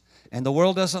couples. And the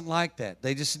world doesn't like that.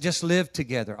 They just live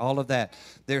together, all of that.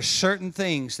 There's certain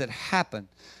things that happen.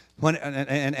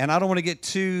 And I don't want to get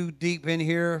too deep in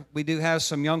here. We do have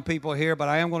some young people here, but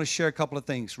I am going to share a couple of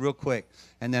things real quick.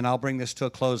 And then I'll bring this to a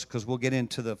close because we'll get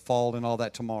into the fall and all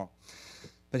that tomorrow.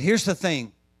 But here's the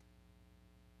thing.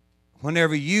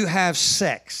 Whenever you have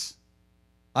sex,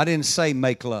 I didn't say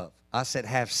make love. I said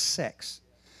have sex.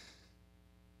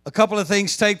 A couple of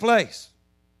things take place.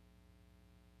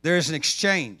 There's an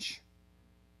exchange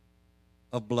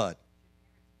of blood.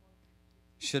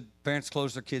 Should parents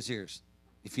close their kids' ears?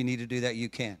 If you need to do that, you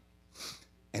can.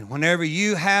 And whenever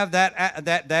you have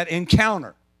that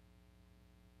encounter,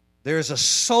 there's a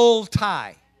soul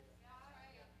tie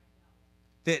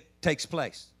that takes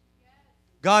place.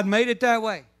 God made it that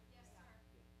way.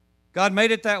 God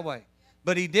made it that way.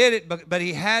 But he did it, but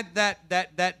he had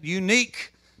that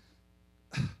unique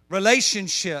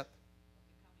relationship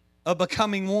of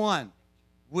becoming one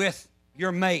with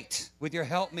your mate, with your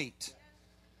helpmeet.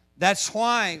 That's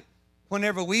why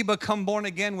whenever we become born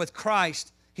again with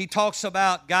Christ, he talks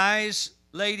about, guys,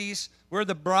 ladies, we're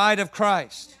the bride of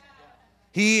Christ.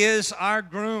 He is our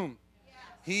groom.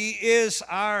 He is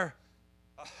our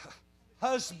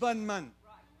husbandman.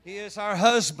 He is our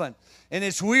husband. And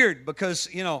it's weird because,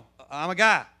 I'm a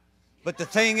guy. But the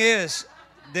thing is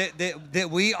that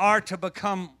we are to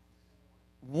become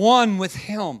one with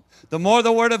Him, the more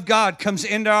the Word of God comes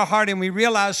into our heart and we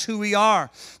realize who we are,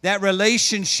 that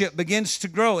relationship begins to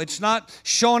grow. It's not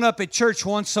showing up at church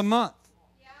once a month.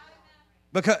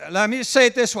 Because let me just say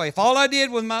it this way. If all I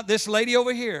did with this lady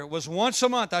over here was once a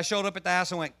month, I showed up at the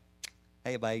house and went,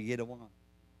 hey, baby, you the one.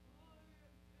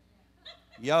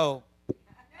 Yo.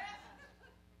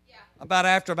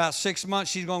 After about 6 months,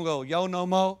 she's going to go, yo, no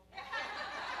more.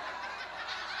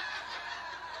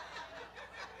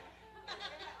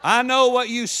 I know what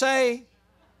you say,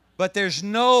 but there's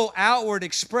no outward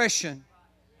expression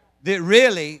that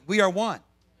really we are one.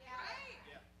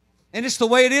 And it's the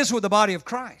way it is with the body of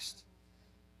Christ.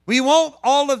 We want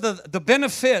all of the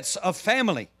benefits of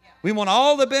family. We want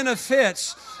all the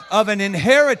benefits of an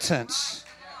inheritance.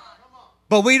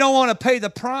 But we don't want to pay the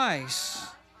price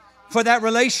for that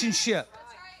relationship.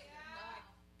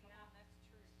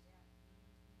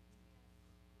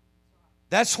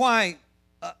 That's why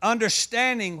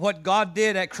understanding what God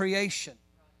did at creation.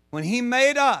 When He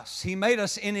made us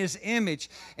in His image.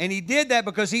 And He did that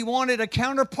because He wanted a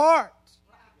counterpart.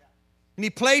 And He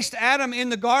placed Adam in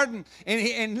the garden.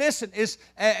 And listen,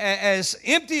 as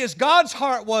empty as God's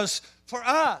heart was for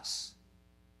us,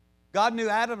 God knew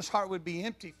Adam's heart would be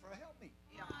empty for a helpmeet.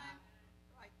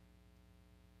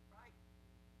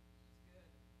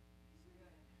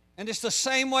 And it's the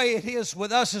same way it is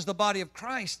with us as the body of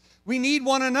Christ. We need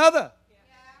one another.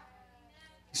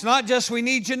 It's not just we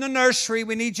need you in the nursery.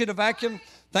 We need you to vacuum.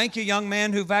 Thank you, young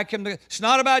man who vacuumed. It's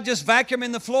not about just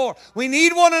vacuuming the floor. We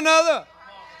need one another.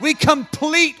 We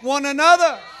complete one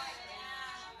another.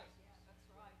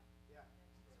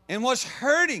 And what's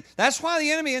hurting, that's why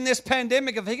the enemy in this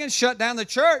pandemic, if he can shut down the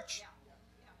church,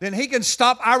 then he can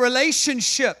stop our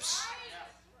relationships.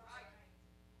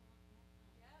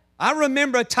 I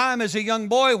remember a time as a young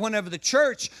boy whenever the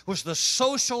church was the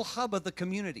social hub of the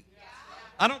community.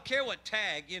 I don't care what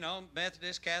tag,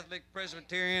 Methodist, Catholic,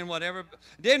 Presbyterian, whatever.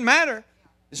 It didn't matter.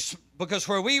 It's because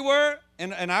where we were,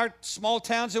 in our small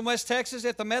towns in West Texas,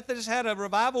 if the Methodists had a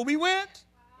revival, we went.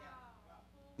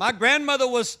 My grandmother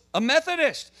was a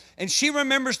Methodist, and she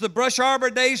remembers the Brush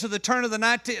Arbor days of the turn of the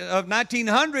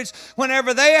 1900s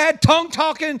whenever they had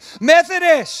tongue-talking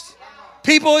Methodists.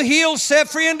 People healed, set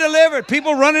free, and delivered.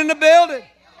 People running the building.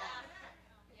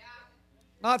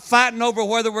 Not fighting over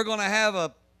whether we're going to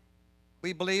have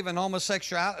we believe in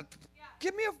homosexuality.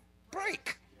 Give me a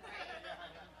break.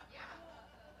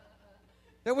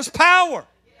 There was power.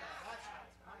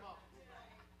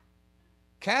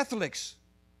 Catholics.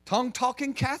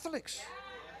 Tongue-talking Catholics.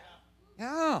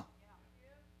 Yeah.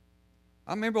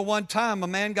 I remember one time a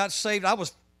man got saved. I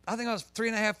think I was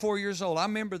 3.5, 4 years old. I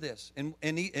remember this.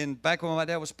 And back when my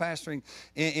dad was pastoring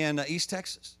in East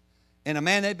Texas. And a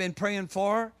man they'd been praying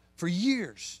for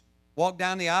years walked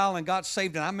down the aisle and got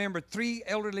saved. And I remember 3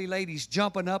 elderly ladies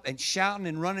jumping up and shouting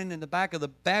and running in the back of the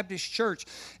Baptist church.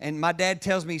 And my dad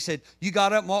tells me, he said, you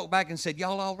got up and walked back and said,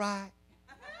 y'all all right?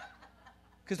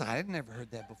 Because I had never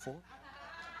heard that before.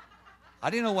 I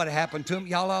didn't know what happened to them.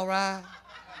 Y'all all right?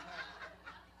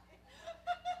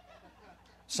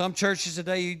 Some churches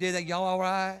today, you did that. Y'all all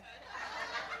right?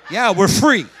 Yeah, we're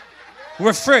free.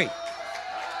 We're free.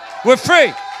 We're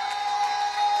free.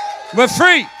 We're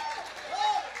free.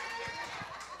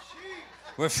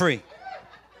 We're free.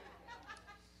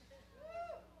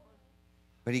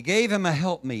 But He gave him a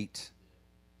helpmeet.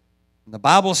 And the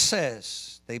Bible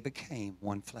says they became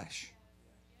one flesh.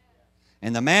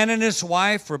 And the man and his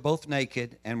wife were both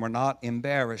naked and were not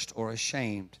embarrassed or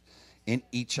ashamed in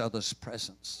each other's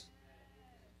presence.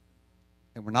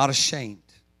 They were not ashamed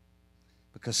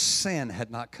because sin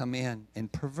had not come in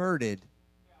and perverted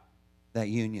that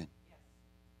union.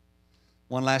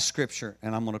 One last scripture,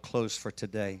 and I'm going to close for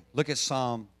today. Look at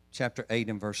Psalm chapter 8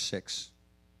 and verse 6.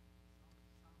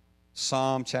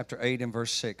 Psalm chapter 8 and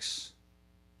verse 6.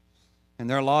 And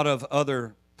there are a lot of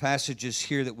other passages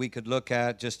here that we could look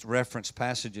at, just reference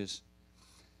passages.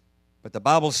 But the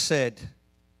Bible says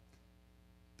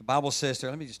there,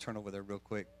 let me just turn over there real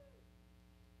quick.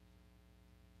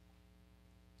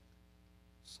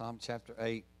 Psalm chapter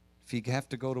 8. If you have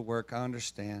to go to work, I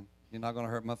understand. You're not going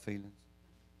to hurt my feelings.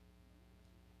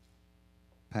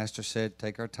 Pastor said,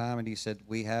 take our time, and he said,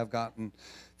 we have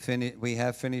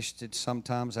finished it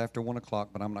sometimes after 1 o'clock,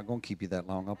 but I'm not going to keep you that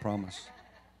long, I promise.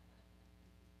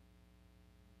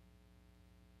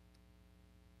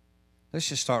 Let's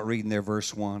just start reading there,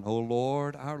 verse 1. O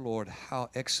Lord, our Lord, how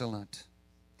excellent,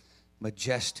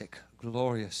 majestic,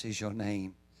 glorious is your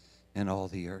name in all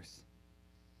the earth.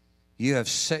 You have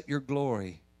set your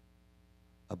glory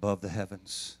above the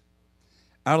heavens.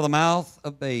 Out of the mouth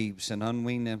of babes and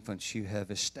unweaned infants you have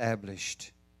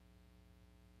established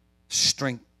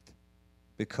strength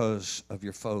because of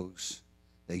your foes,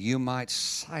 that you might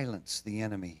silence the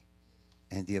enemy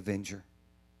and the avenger.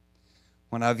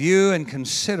 When I view and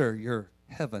consider your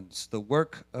heavens, the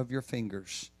work of your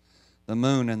fingers, the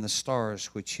moon and the stars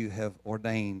which you have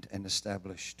ordained and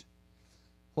established.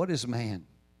 What is man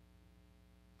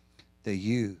that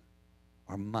you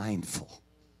are mindful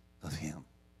of him?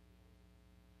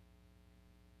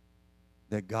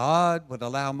 That God would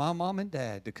allow my mom and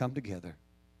dad to come together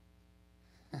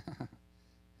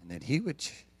and that he would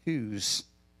choose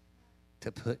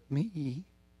to put me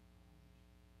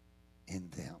in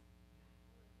them.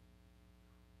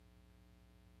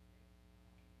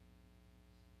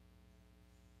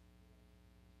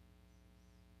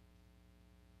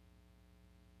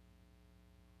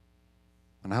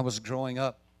 When I was growing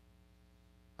up,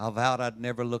 I vowed I'd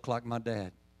never look like my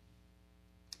dad.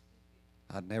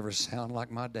 I'd never sound like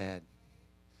my dad.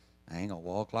 I ain't going to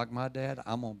walk like my dad.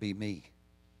 I'm going to be me.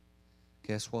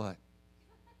 Guess what?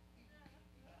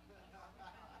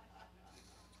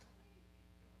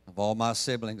 Of all my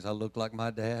siblings, I look like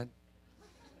my dad.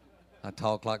 I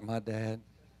talk like my dad.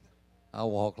 I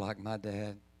walk like my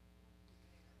dad.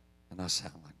 And I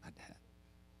sound like my dad.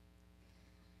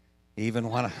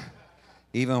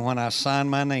 Even when I sign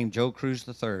my name, Joe Cruz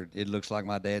III, it looks like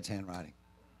my dad's handwriting.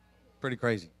 Pretty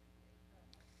crazy.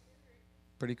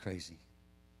 Pretty crazy.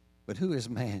 But who is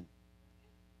man?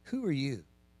 Who are you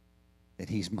that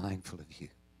he's mindful of you?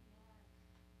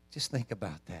 Just think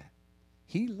about that.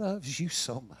 He loves you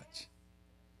so much.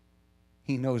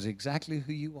 He knows exactly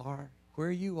who you are, where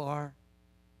you are,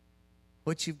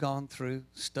 what you've gone through,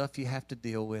 stuff you have to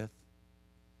deal with.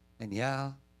 And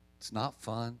yeah, it's not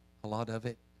fun, a lot of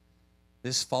it.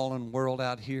 This fallen world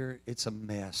out here, it's a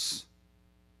mess.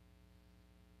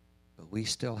 But we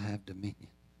still have dominion.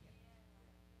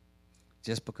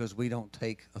 Just because we don't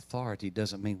take authority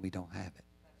doesn't mean we don't have it.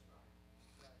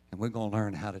 And we're going to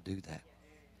learn how to do that.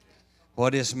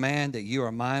 What is man that you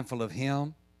are mindful of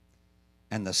him,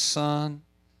 and the son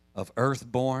of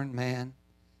earth-born man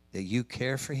that you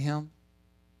care for him?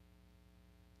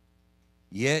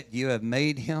 Yet you have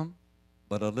made him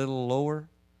but a little lower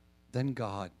than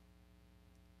God.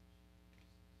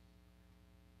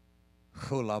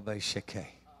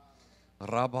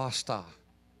 Rabasta.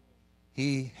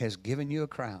 He has given you a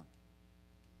crown.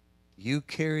 You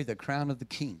carry the crown of the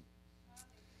king.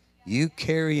 You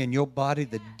carry in your body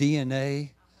the DNA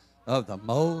of the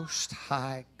Most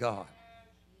High God.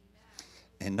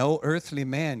 And no earthly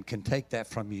man can take that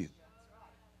from you.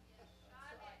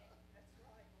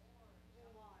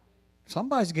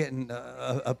 Somebody's getting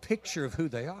a picture of who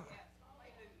they are.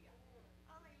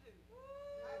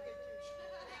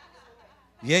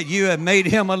 Yet you have made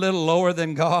him a little lower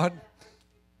than God,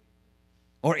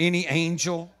 or any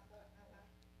angel,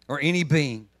 or any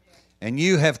being. And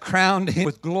you have crowned him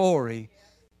with glory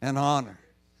and honor.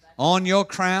 On your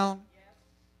crown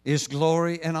is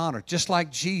glory and honor. Just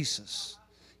like Jesus.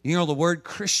 You know the word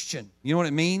Christian. You know what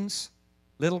it means?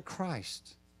 Little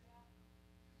Christ.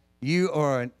 You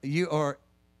are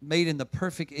made in the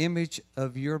perfect image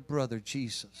of your brother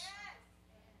Jesus.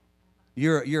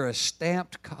 You're a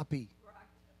stamped copy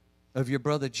of your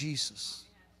brother Jesus.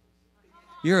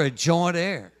 You're a joint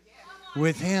heir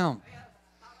with him.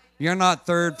 You're not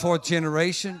third, fourth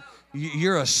generation.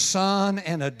 You're a son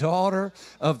and a daughter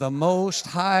of the Most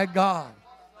High God.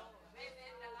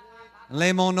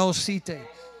 Lemonosite.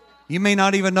 You may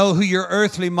not even know who your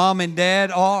earthly mom and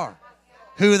dad are,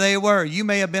 who they were. You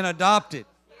may have been adopted.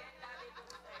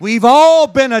 We've all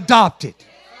been adopted.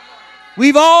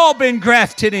 We've all been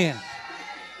grafted in.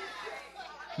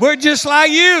 We're just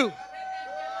like you.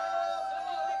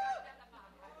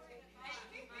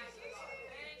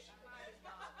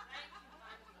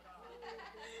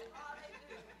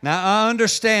 Now, I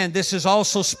understand this is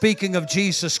also speaking of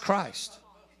Jesus Christ.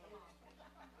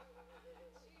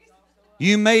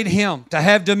 You made him to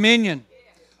have dominion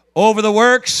over the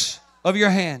works of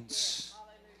your hands.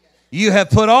 You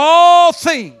have put all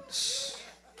things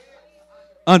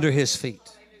under his feet.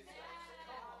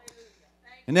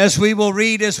 And as we will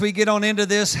read as we get on into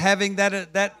this, having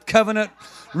that covenant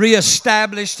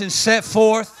reestablished and set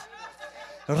forth,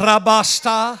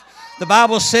 Rabasta, the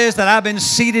Bible says that I've been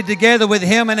seated together with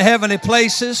him in heavenly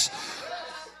places,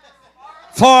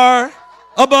 far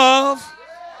above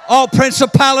all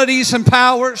principalities and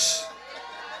powers.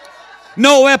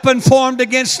 No weapon formed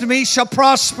against me shall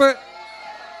prosper.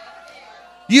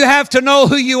 You have to know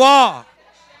who you are.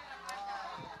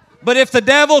 But if the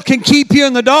devil can keep you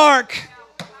in the dark,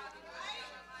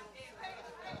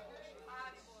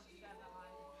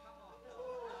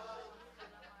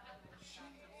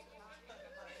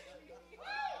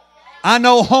 I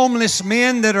know homeless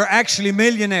men that are actually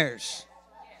millionaires.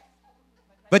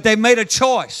 But they made a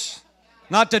choice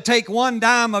not to take one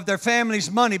dime of their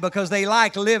family's money because they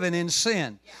like living in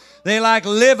sin. They like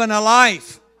living a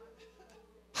life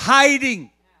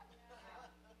hiding,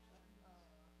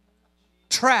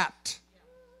 trapped.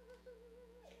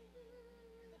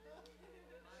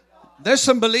 There's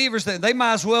some believers that they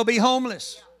might as well be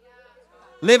homeless,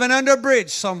 living under a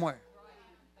bridge somewhere,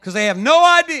 because they have no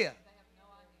idea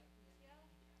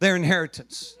their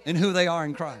inheritance and who they are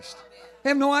in Christ. They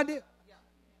have no idea.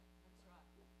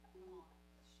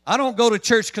 I don't go to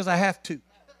church because I have to.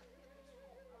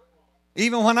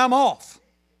 Even when I'm off.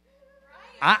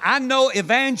 I know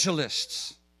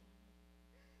evangelists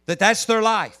that's their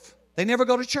life. They never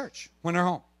go to church when they're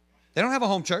home. They don't have a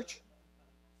home church.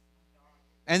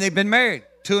 And they've been married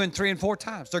 2 and 3 and 4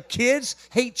 times. Their kids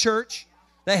hate church.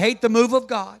 They hate the move of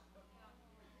God.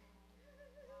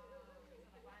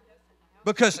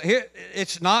 Because here,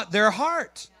 it's not their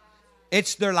heart.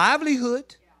 It's their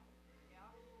livelihood.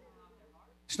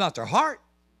 It's not their heart.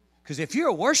 Because if you're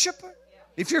a worshiper,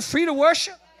 if you're free to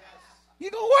worship,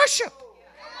 you go worship.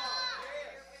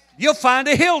 You'll find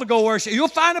a hill to go worship. You'll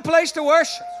find a place to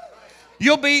worship.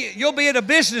 You'll be at a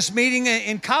business meeting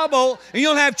in Cabo, and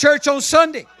you'll have church on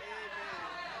Sunday.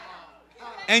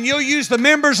 And you'll use the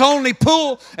members-only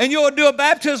pool, and you'll do a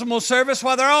baptismal service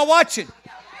while they're all watching.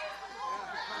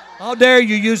 How dare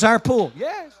you use our pool?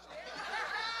 Yes.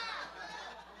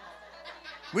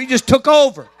 We just took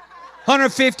over.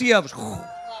 150 of us.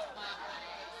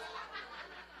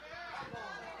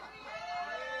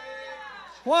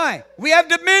 Why? We have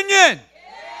dominion.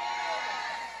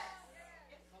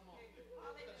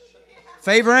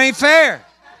 Favor ain't fair.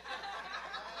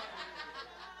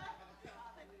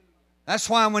 That's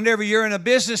why whenever you're in a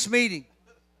business meeting,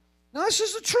 no, this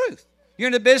is the truth. You're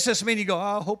in a business meeting, you go,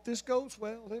 I hope this goes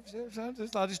well.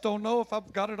 I just don't know if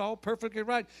I've got it all perfectly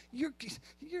right. You're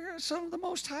a son of the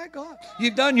Most High God.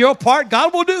 You've done your part.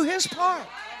 God will do His part.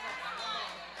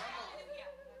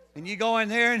 And you go in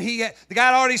there, and the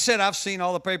guy already said, I've seen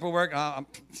all the paperwork. No,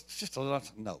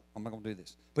 I'm not going to do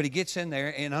this. But he gets in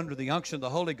there, and under the unction of the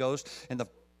Holy Ghost, and the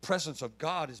presence of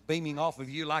God is beaming off of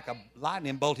you like a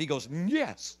lightning bolt. He goes,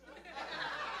 yes.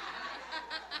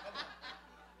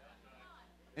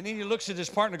 And then he looks at his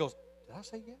partner and goes, did I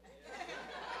say yes?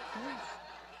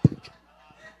 Yes.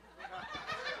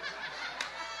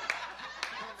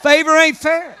 Favor ain't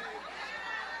fair.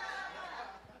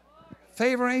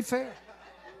 Favor ain't fair.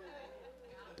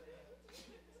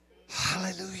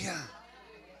 Hallelujah.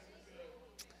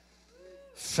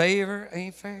 Favor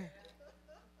ain't fair.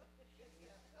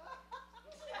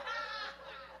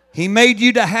 He made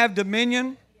you to have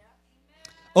dominion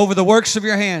over the works of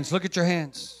your hands. Look at your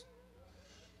hands.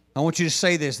 I want you to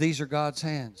say this. These are God's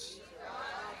hands.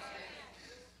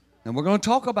 And we're going to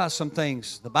talk about some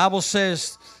things. The Bible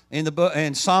says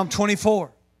in Psalm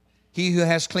 24, he who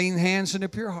has clean hands and a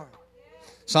pure heart.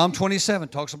 Psalm 27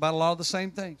 talks about a lot of the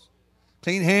same things.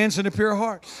 Clean hands and a pure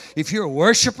heart. If you're a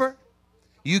worshiper,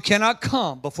 you cannot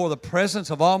come before the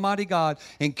presence of Almighty God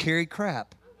and carry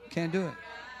crap. You can't do it.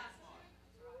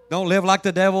 Don't live like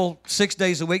the devil 6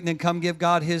 days a week and then come give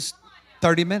God His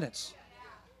 30 minutes.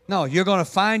 No, you're going to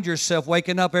find yourself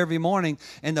waking up every morning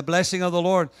and the blessing of the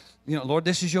Lord. You know, Lord,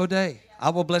 this is your day. I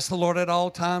will bless the Lord at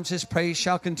all times. His praise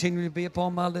shall continue to be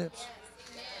upon my lips.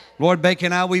 Lord, Becky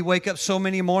and I, we wake up so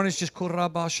many mornings, just we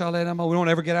don't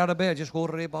ever get out of bed. Just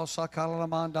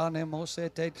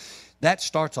that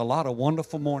starts a lot of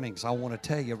wonderful mornings, I want to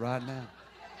tell you right now.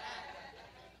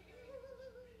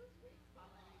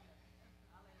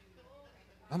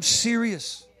 I'm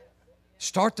serious.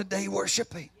 Start the day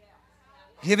worshiping,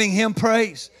 giving Him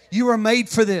praise. You were made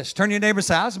for this. Turn to your neighbor and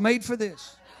say, I was made for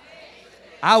this.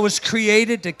 I was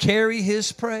created to carry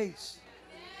His praise,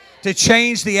 to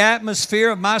change the atmosphere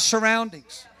of my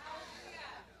surroundings.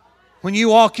 When you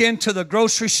walk into the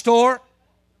grocery store,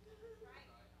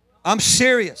 I'm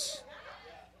serious.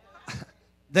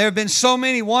 There have been so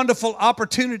many wonderful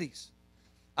opportunities.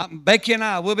 Becky and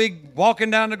I, we'll be walking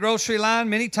down the grocery line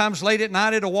many times late at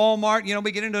night at a Walmart. You know,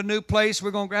 we get into a new place. We're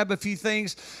going to grab a few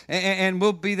things, and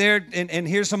we'll be there. And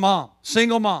here's a mom,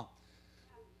 single mom.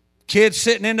 Kids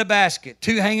sitting in the basket,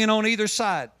 2 hanging on either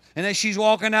side. And as she's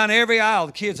walking down every aisle,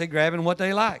 the kids are grabbing what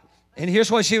they like. And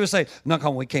here's what she would say, no, come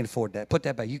on, we can't afford that. Put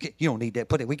that back. You don't need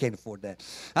that. We can't afford that.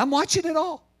 I'm watching it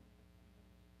all.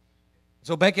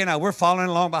 So Becky and I, we're following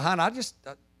along behind.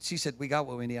 She said, we got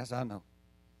what we need. I said, I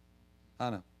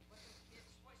know.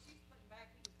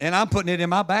 And I'm putting it in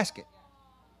my basket.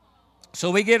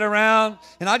 So we get around,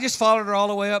 and I just followed her all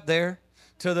the way up there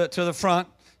to the front.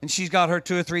 And she's got her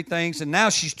 2 or 3 things, and now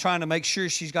she's trying to make sure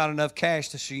she's got enough cash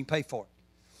so she can pay for it.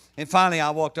 And finally, I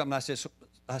walked up and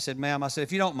I said, ma'am, I said,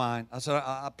 if you don't mind, I said,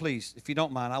 please, if you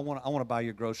don't mind, I want to buy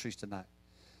your groceries tonight.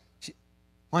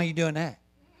 Why are you doing that?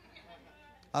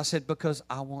 I said, because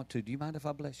I want to. Do you mind if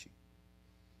I bless you?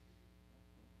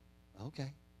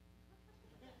 Okay.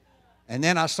 And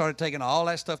then I started taking all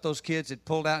that stuff those kids had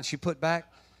pulled out and she put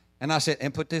back. And I said,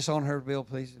 and put this on her bill,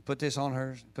 please. Put this on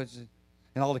hers.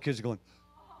 And all the kids are going.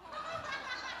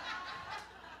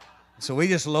 So we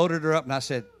just loaded her up and I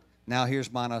said, now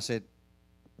here's mine. I said,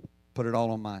 put it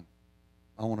all on mine.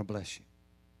 I want to bless you.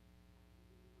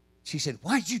 She said,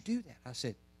 why'd you do that? I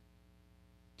said,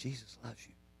 Jesus loves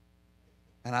you.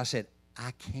 And I said,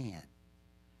 I can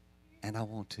and I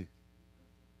want to.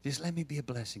 Just let me be a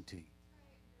blessing to you.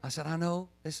 I said, I know.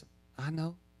 Listen, I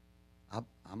know.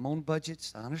 I'm on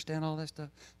budgets. I understand all that stuff.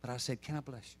 But I said, can I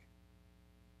bless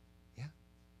you? Yeah.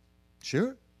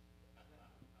 Sure.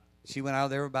 She went out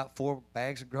there with about 4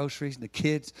 bags of groceries. And the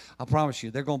kids, I promise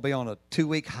you, they're going to be on a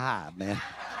 2-week high, man.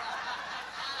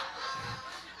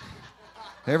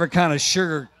 Every kind of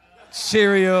sugar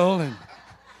cereal.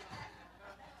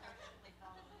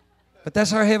 But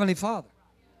that's our Heavenly Father.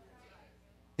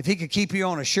 If He could keep you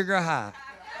on a sugar high,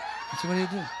 that's what He'd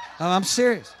do. I'm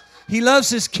serious. He loves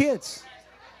His kids.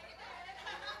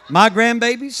 My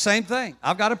grandbabies, same thing.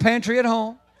 I've got a pantry at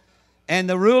home. And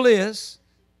the rule is,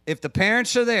 if the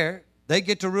parents are there, they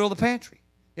get to rule the pantry.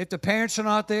 If the parents are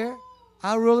not there,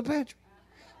 I rule the pantry.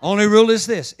 Only rule is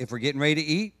this. If we're getting ready to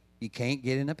eat, you can't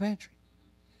get in the pantry.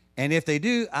 And if they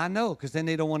do, I know, because then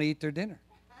they don't want to eat their dinner.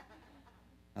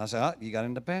 I say, oh, you got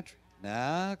in the pantry.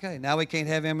 Nah, okay. Now we can't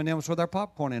have M&Ms with our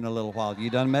popcorn in a little while. You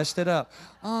done messed it up.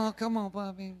 Oh, come on,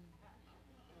 Bobby.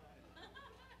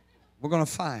 We're going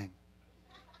to find,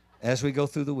 as we go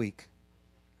through the week,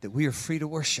 that we are free to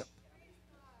worship.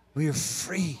 We are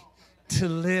free to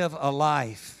live a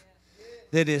life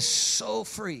that is so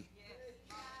free.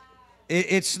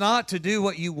 It's not to do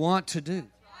what you want to do.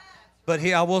 But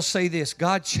here, I will say this.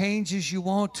 God changes you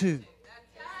want to.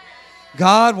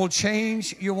 God will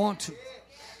change you want to.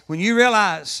 When you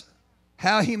realize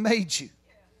how He made you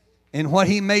and what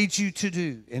He made you to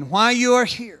do and why you are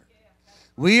here,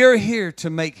 we are here to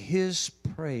make His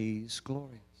praise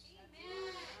glorious.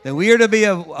 That we are to be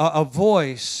a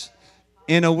voice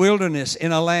in a wilderness,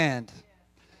 in a land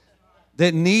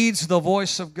that needs the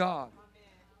voice of God.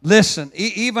 Listen,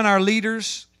 even our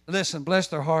leaders, listen, bless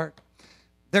their heart.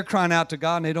 They're crying out to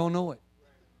God and they don't know it.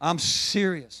 I'm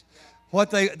serious.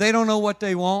 They don't know what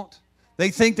they want. They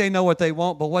think they know what they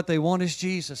want, but what they want is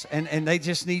Jesus. And they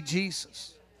just need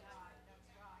Jesus.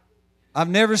 I've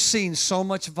never seen so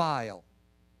much vile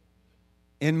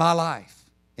in my life,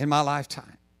 in my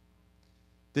lifetime.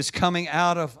 That's coming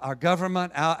out of our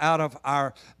government,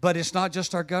 but it's not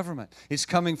just our government. It's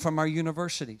coming from our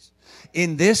universities.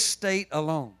 In this state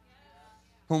alone,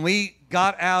 when we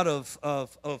got out of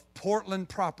Portland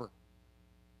proper,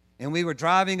 and we were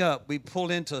driving up, we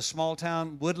pulled into a small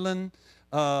town, Woodland,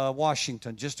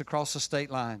 Washington, just across the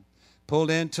state line.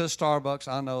 Pulled into a Starbucks.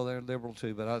 I know they're liberal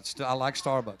too, but I like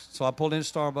Starbucks. So I pulled into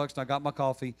Starbucks and I got my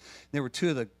coffee. There were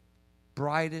 2 of the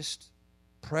brightest,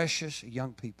 precious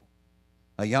young people.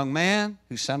 A young man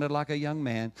who sounded like a young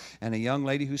man and a young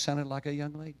lady who sounded like a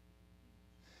young lady.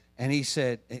 And he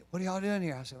said, hey, what are y'all doing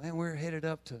here? I said, man, we're headed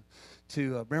up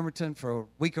to Bremerton for a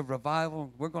week of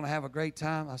revival. We're going to have a great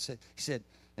time. He said,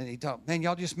 and he talked, man,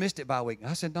 y'all just missed it by a week. And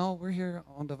I said, no, we're here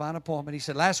on divine appointment. He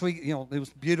said, last week, it was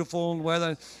beautiful and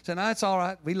weather. I said, no, it's all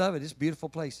right. We love it. It's a beautiful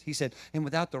place. He said, and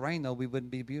without the rain, though, we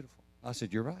wouldn't be beautiful. I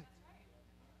said, you're right.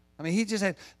 I mean, he just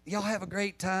said, y'all have a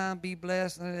great time. Be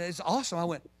blessed. It's awesome. I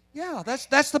went, yeah,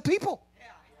 that's the people.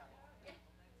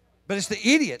 But it's the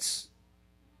idiots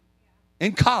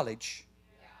in college,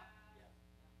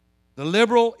 the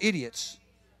liberal idiots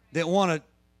that want to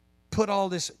put all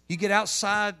this. You get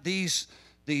outside these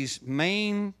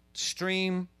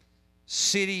mainstream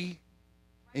city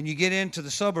and you get into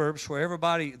the suburbs where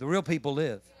the real people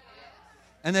live.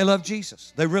 And they love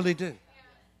Jesus. They really do.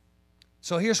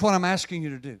 So here's what I'm asking you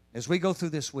to do. As we go through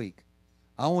this week,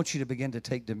 I want you to begin to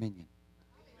take dominion.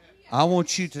 I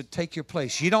want you to take your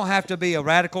place. You don't have to be a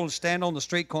radical and stand on the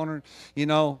street corner,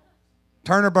 turn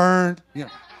or burn. You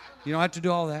don't have to do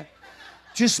all that.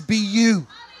 Just be you.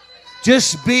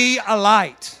 Just be a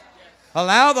light.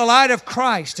 Allow the light of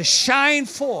Christ to shine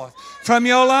forth from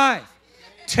your life.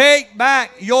 Take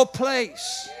back your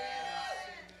place.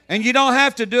 And you don't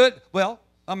have to do it. Well,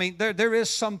 I mean, there is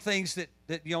some things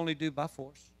that you only do by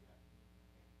force.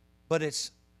 But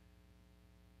it's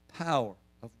power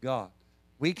of God.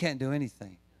 We can't do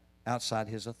anything outside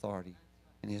His authority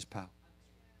and His power.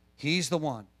 He's the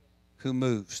one who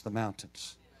moves the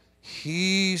mountains.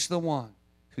 He's the one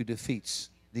who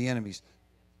defeats the enemies.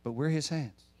 But we're His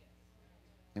hands.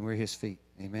 And we're His feet.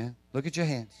 Amen. Look at your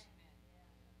hands.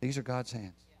 These are God's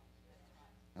hands.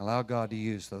 Allow God to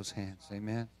use those hands.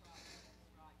 Amen.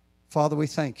 Father, we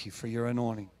thank You for Your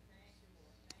anointing.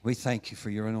 We thank You for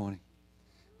Your anointing.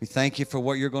 We thank You for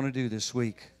what You're going to do this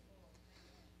week.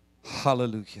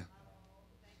 Hallelujah.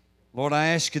 Lord, I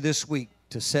ask You this week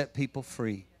to set people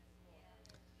free.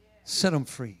 Set them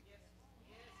free.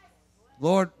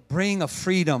 Lord, bring a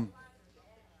freedom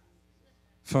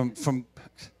from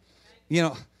you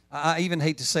know, I even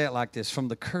hate to say it like this, from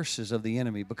the curses of the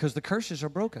enemy, because the curses are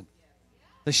broken.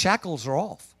 The shackles are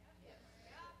off.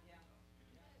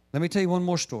 Let me tell you one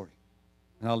more story,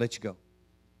 and I'll let you go.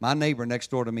 My neighbor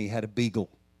next door to me had a beagle,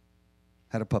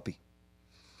 had a puppy.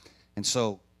 And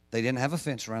so they didn't have a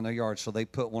fence around their yard, so they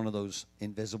put one of those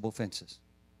invisible fences.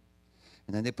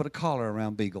 And then they put a collar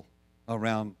around Beagle,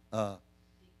 around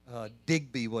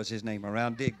Digby was his name,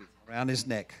 around Digby, around his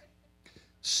neck.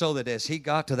 So that as he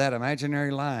got to that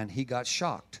imaginary line, he got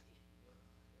shocked.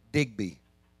 Digby,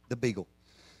 the Beagle.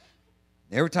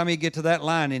 Every time he'd get to that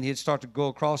line and he'd start to go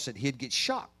across it, he'd get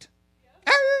shocked.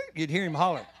 You'd hear him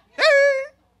holler.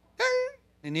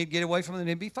 And he'd get away from it and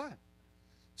he'd be fine.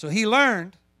 So he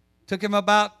learned, took him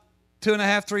about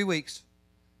 2.5, 3 weeks,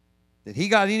 that he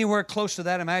got anywhere close to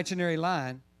that imaginary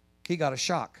line, he got a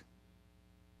shock.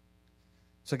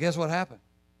 So guess what happened?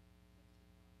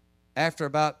 After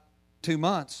about 2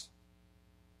 months,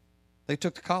 they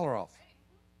took the collar off.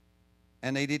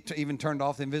 And they even turned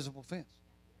off the invisible fence.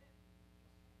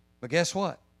 But guess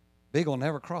what? Beagle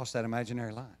never crossed that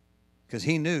imaginary line because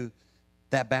he knew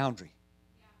that boundary.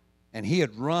 And he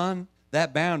had run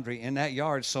that boundary in that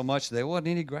yard so much there wasn't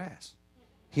any grass.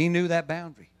 He knew that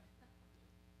boundary.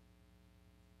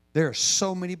 There are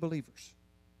so many believers.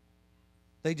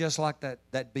 They just like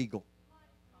that beagle.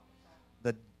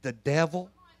 The devil,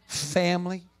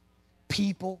 family,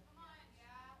 people,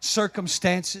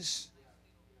 circumstances.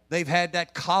 They've had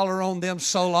that collar on them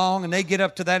so long, and they get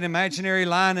up to that imaginary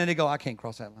line and they go, I can't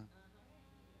cross that line.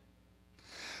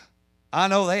 I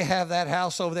know they have that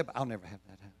house over there, but I'll never have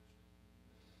that house.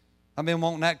 I've been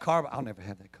wanting that car, but I'll never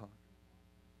have that car.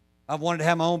 I've wanted to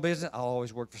have my own business. I'll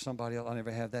always work for somebody else. I'll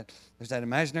never have that. There's that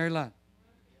imaginary line.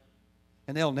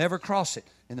 And they'll never cross it.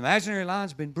 And the imaginary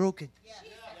line's been broken.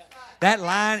 That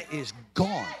line is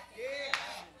gone.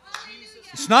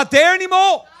 It's not there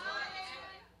anymore.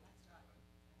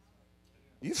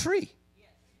 You're free.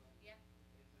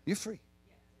 You're free.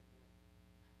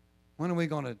 When are we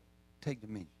going to take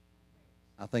dominion?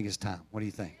 I think it's time. What do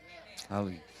you think?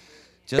 Hallelujah.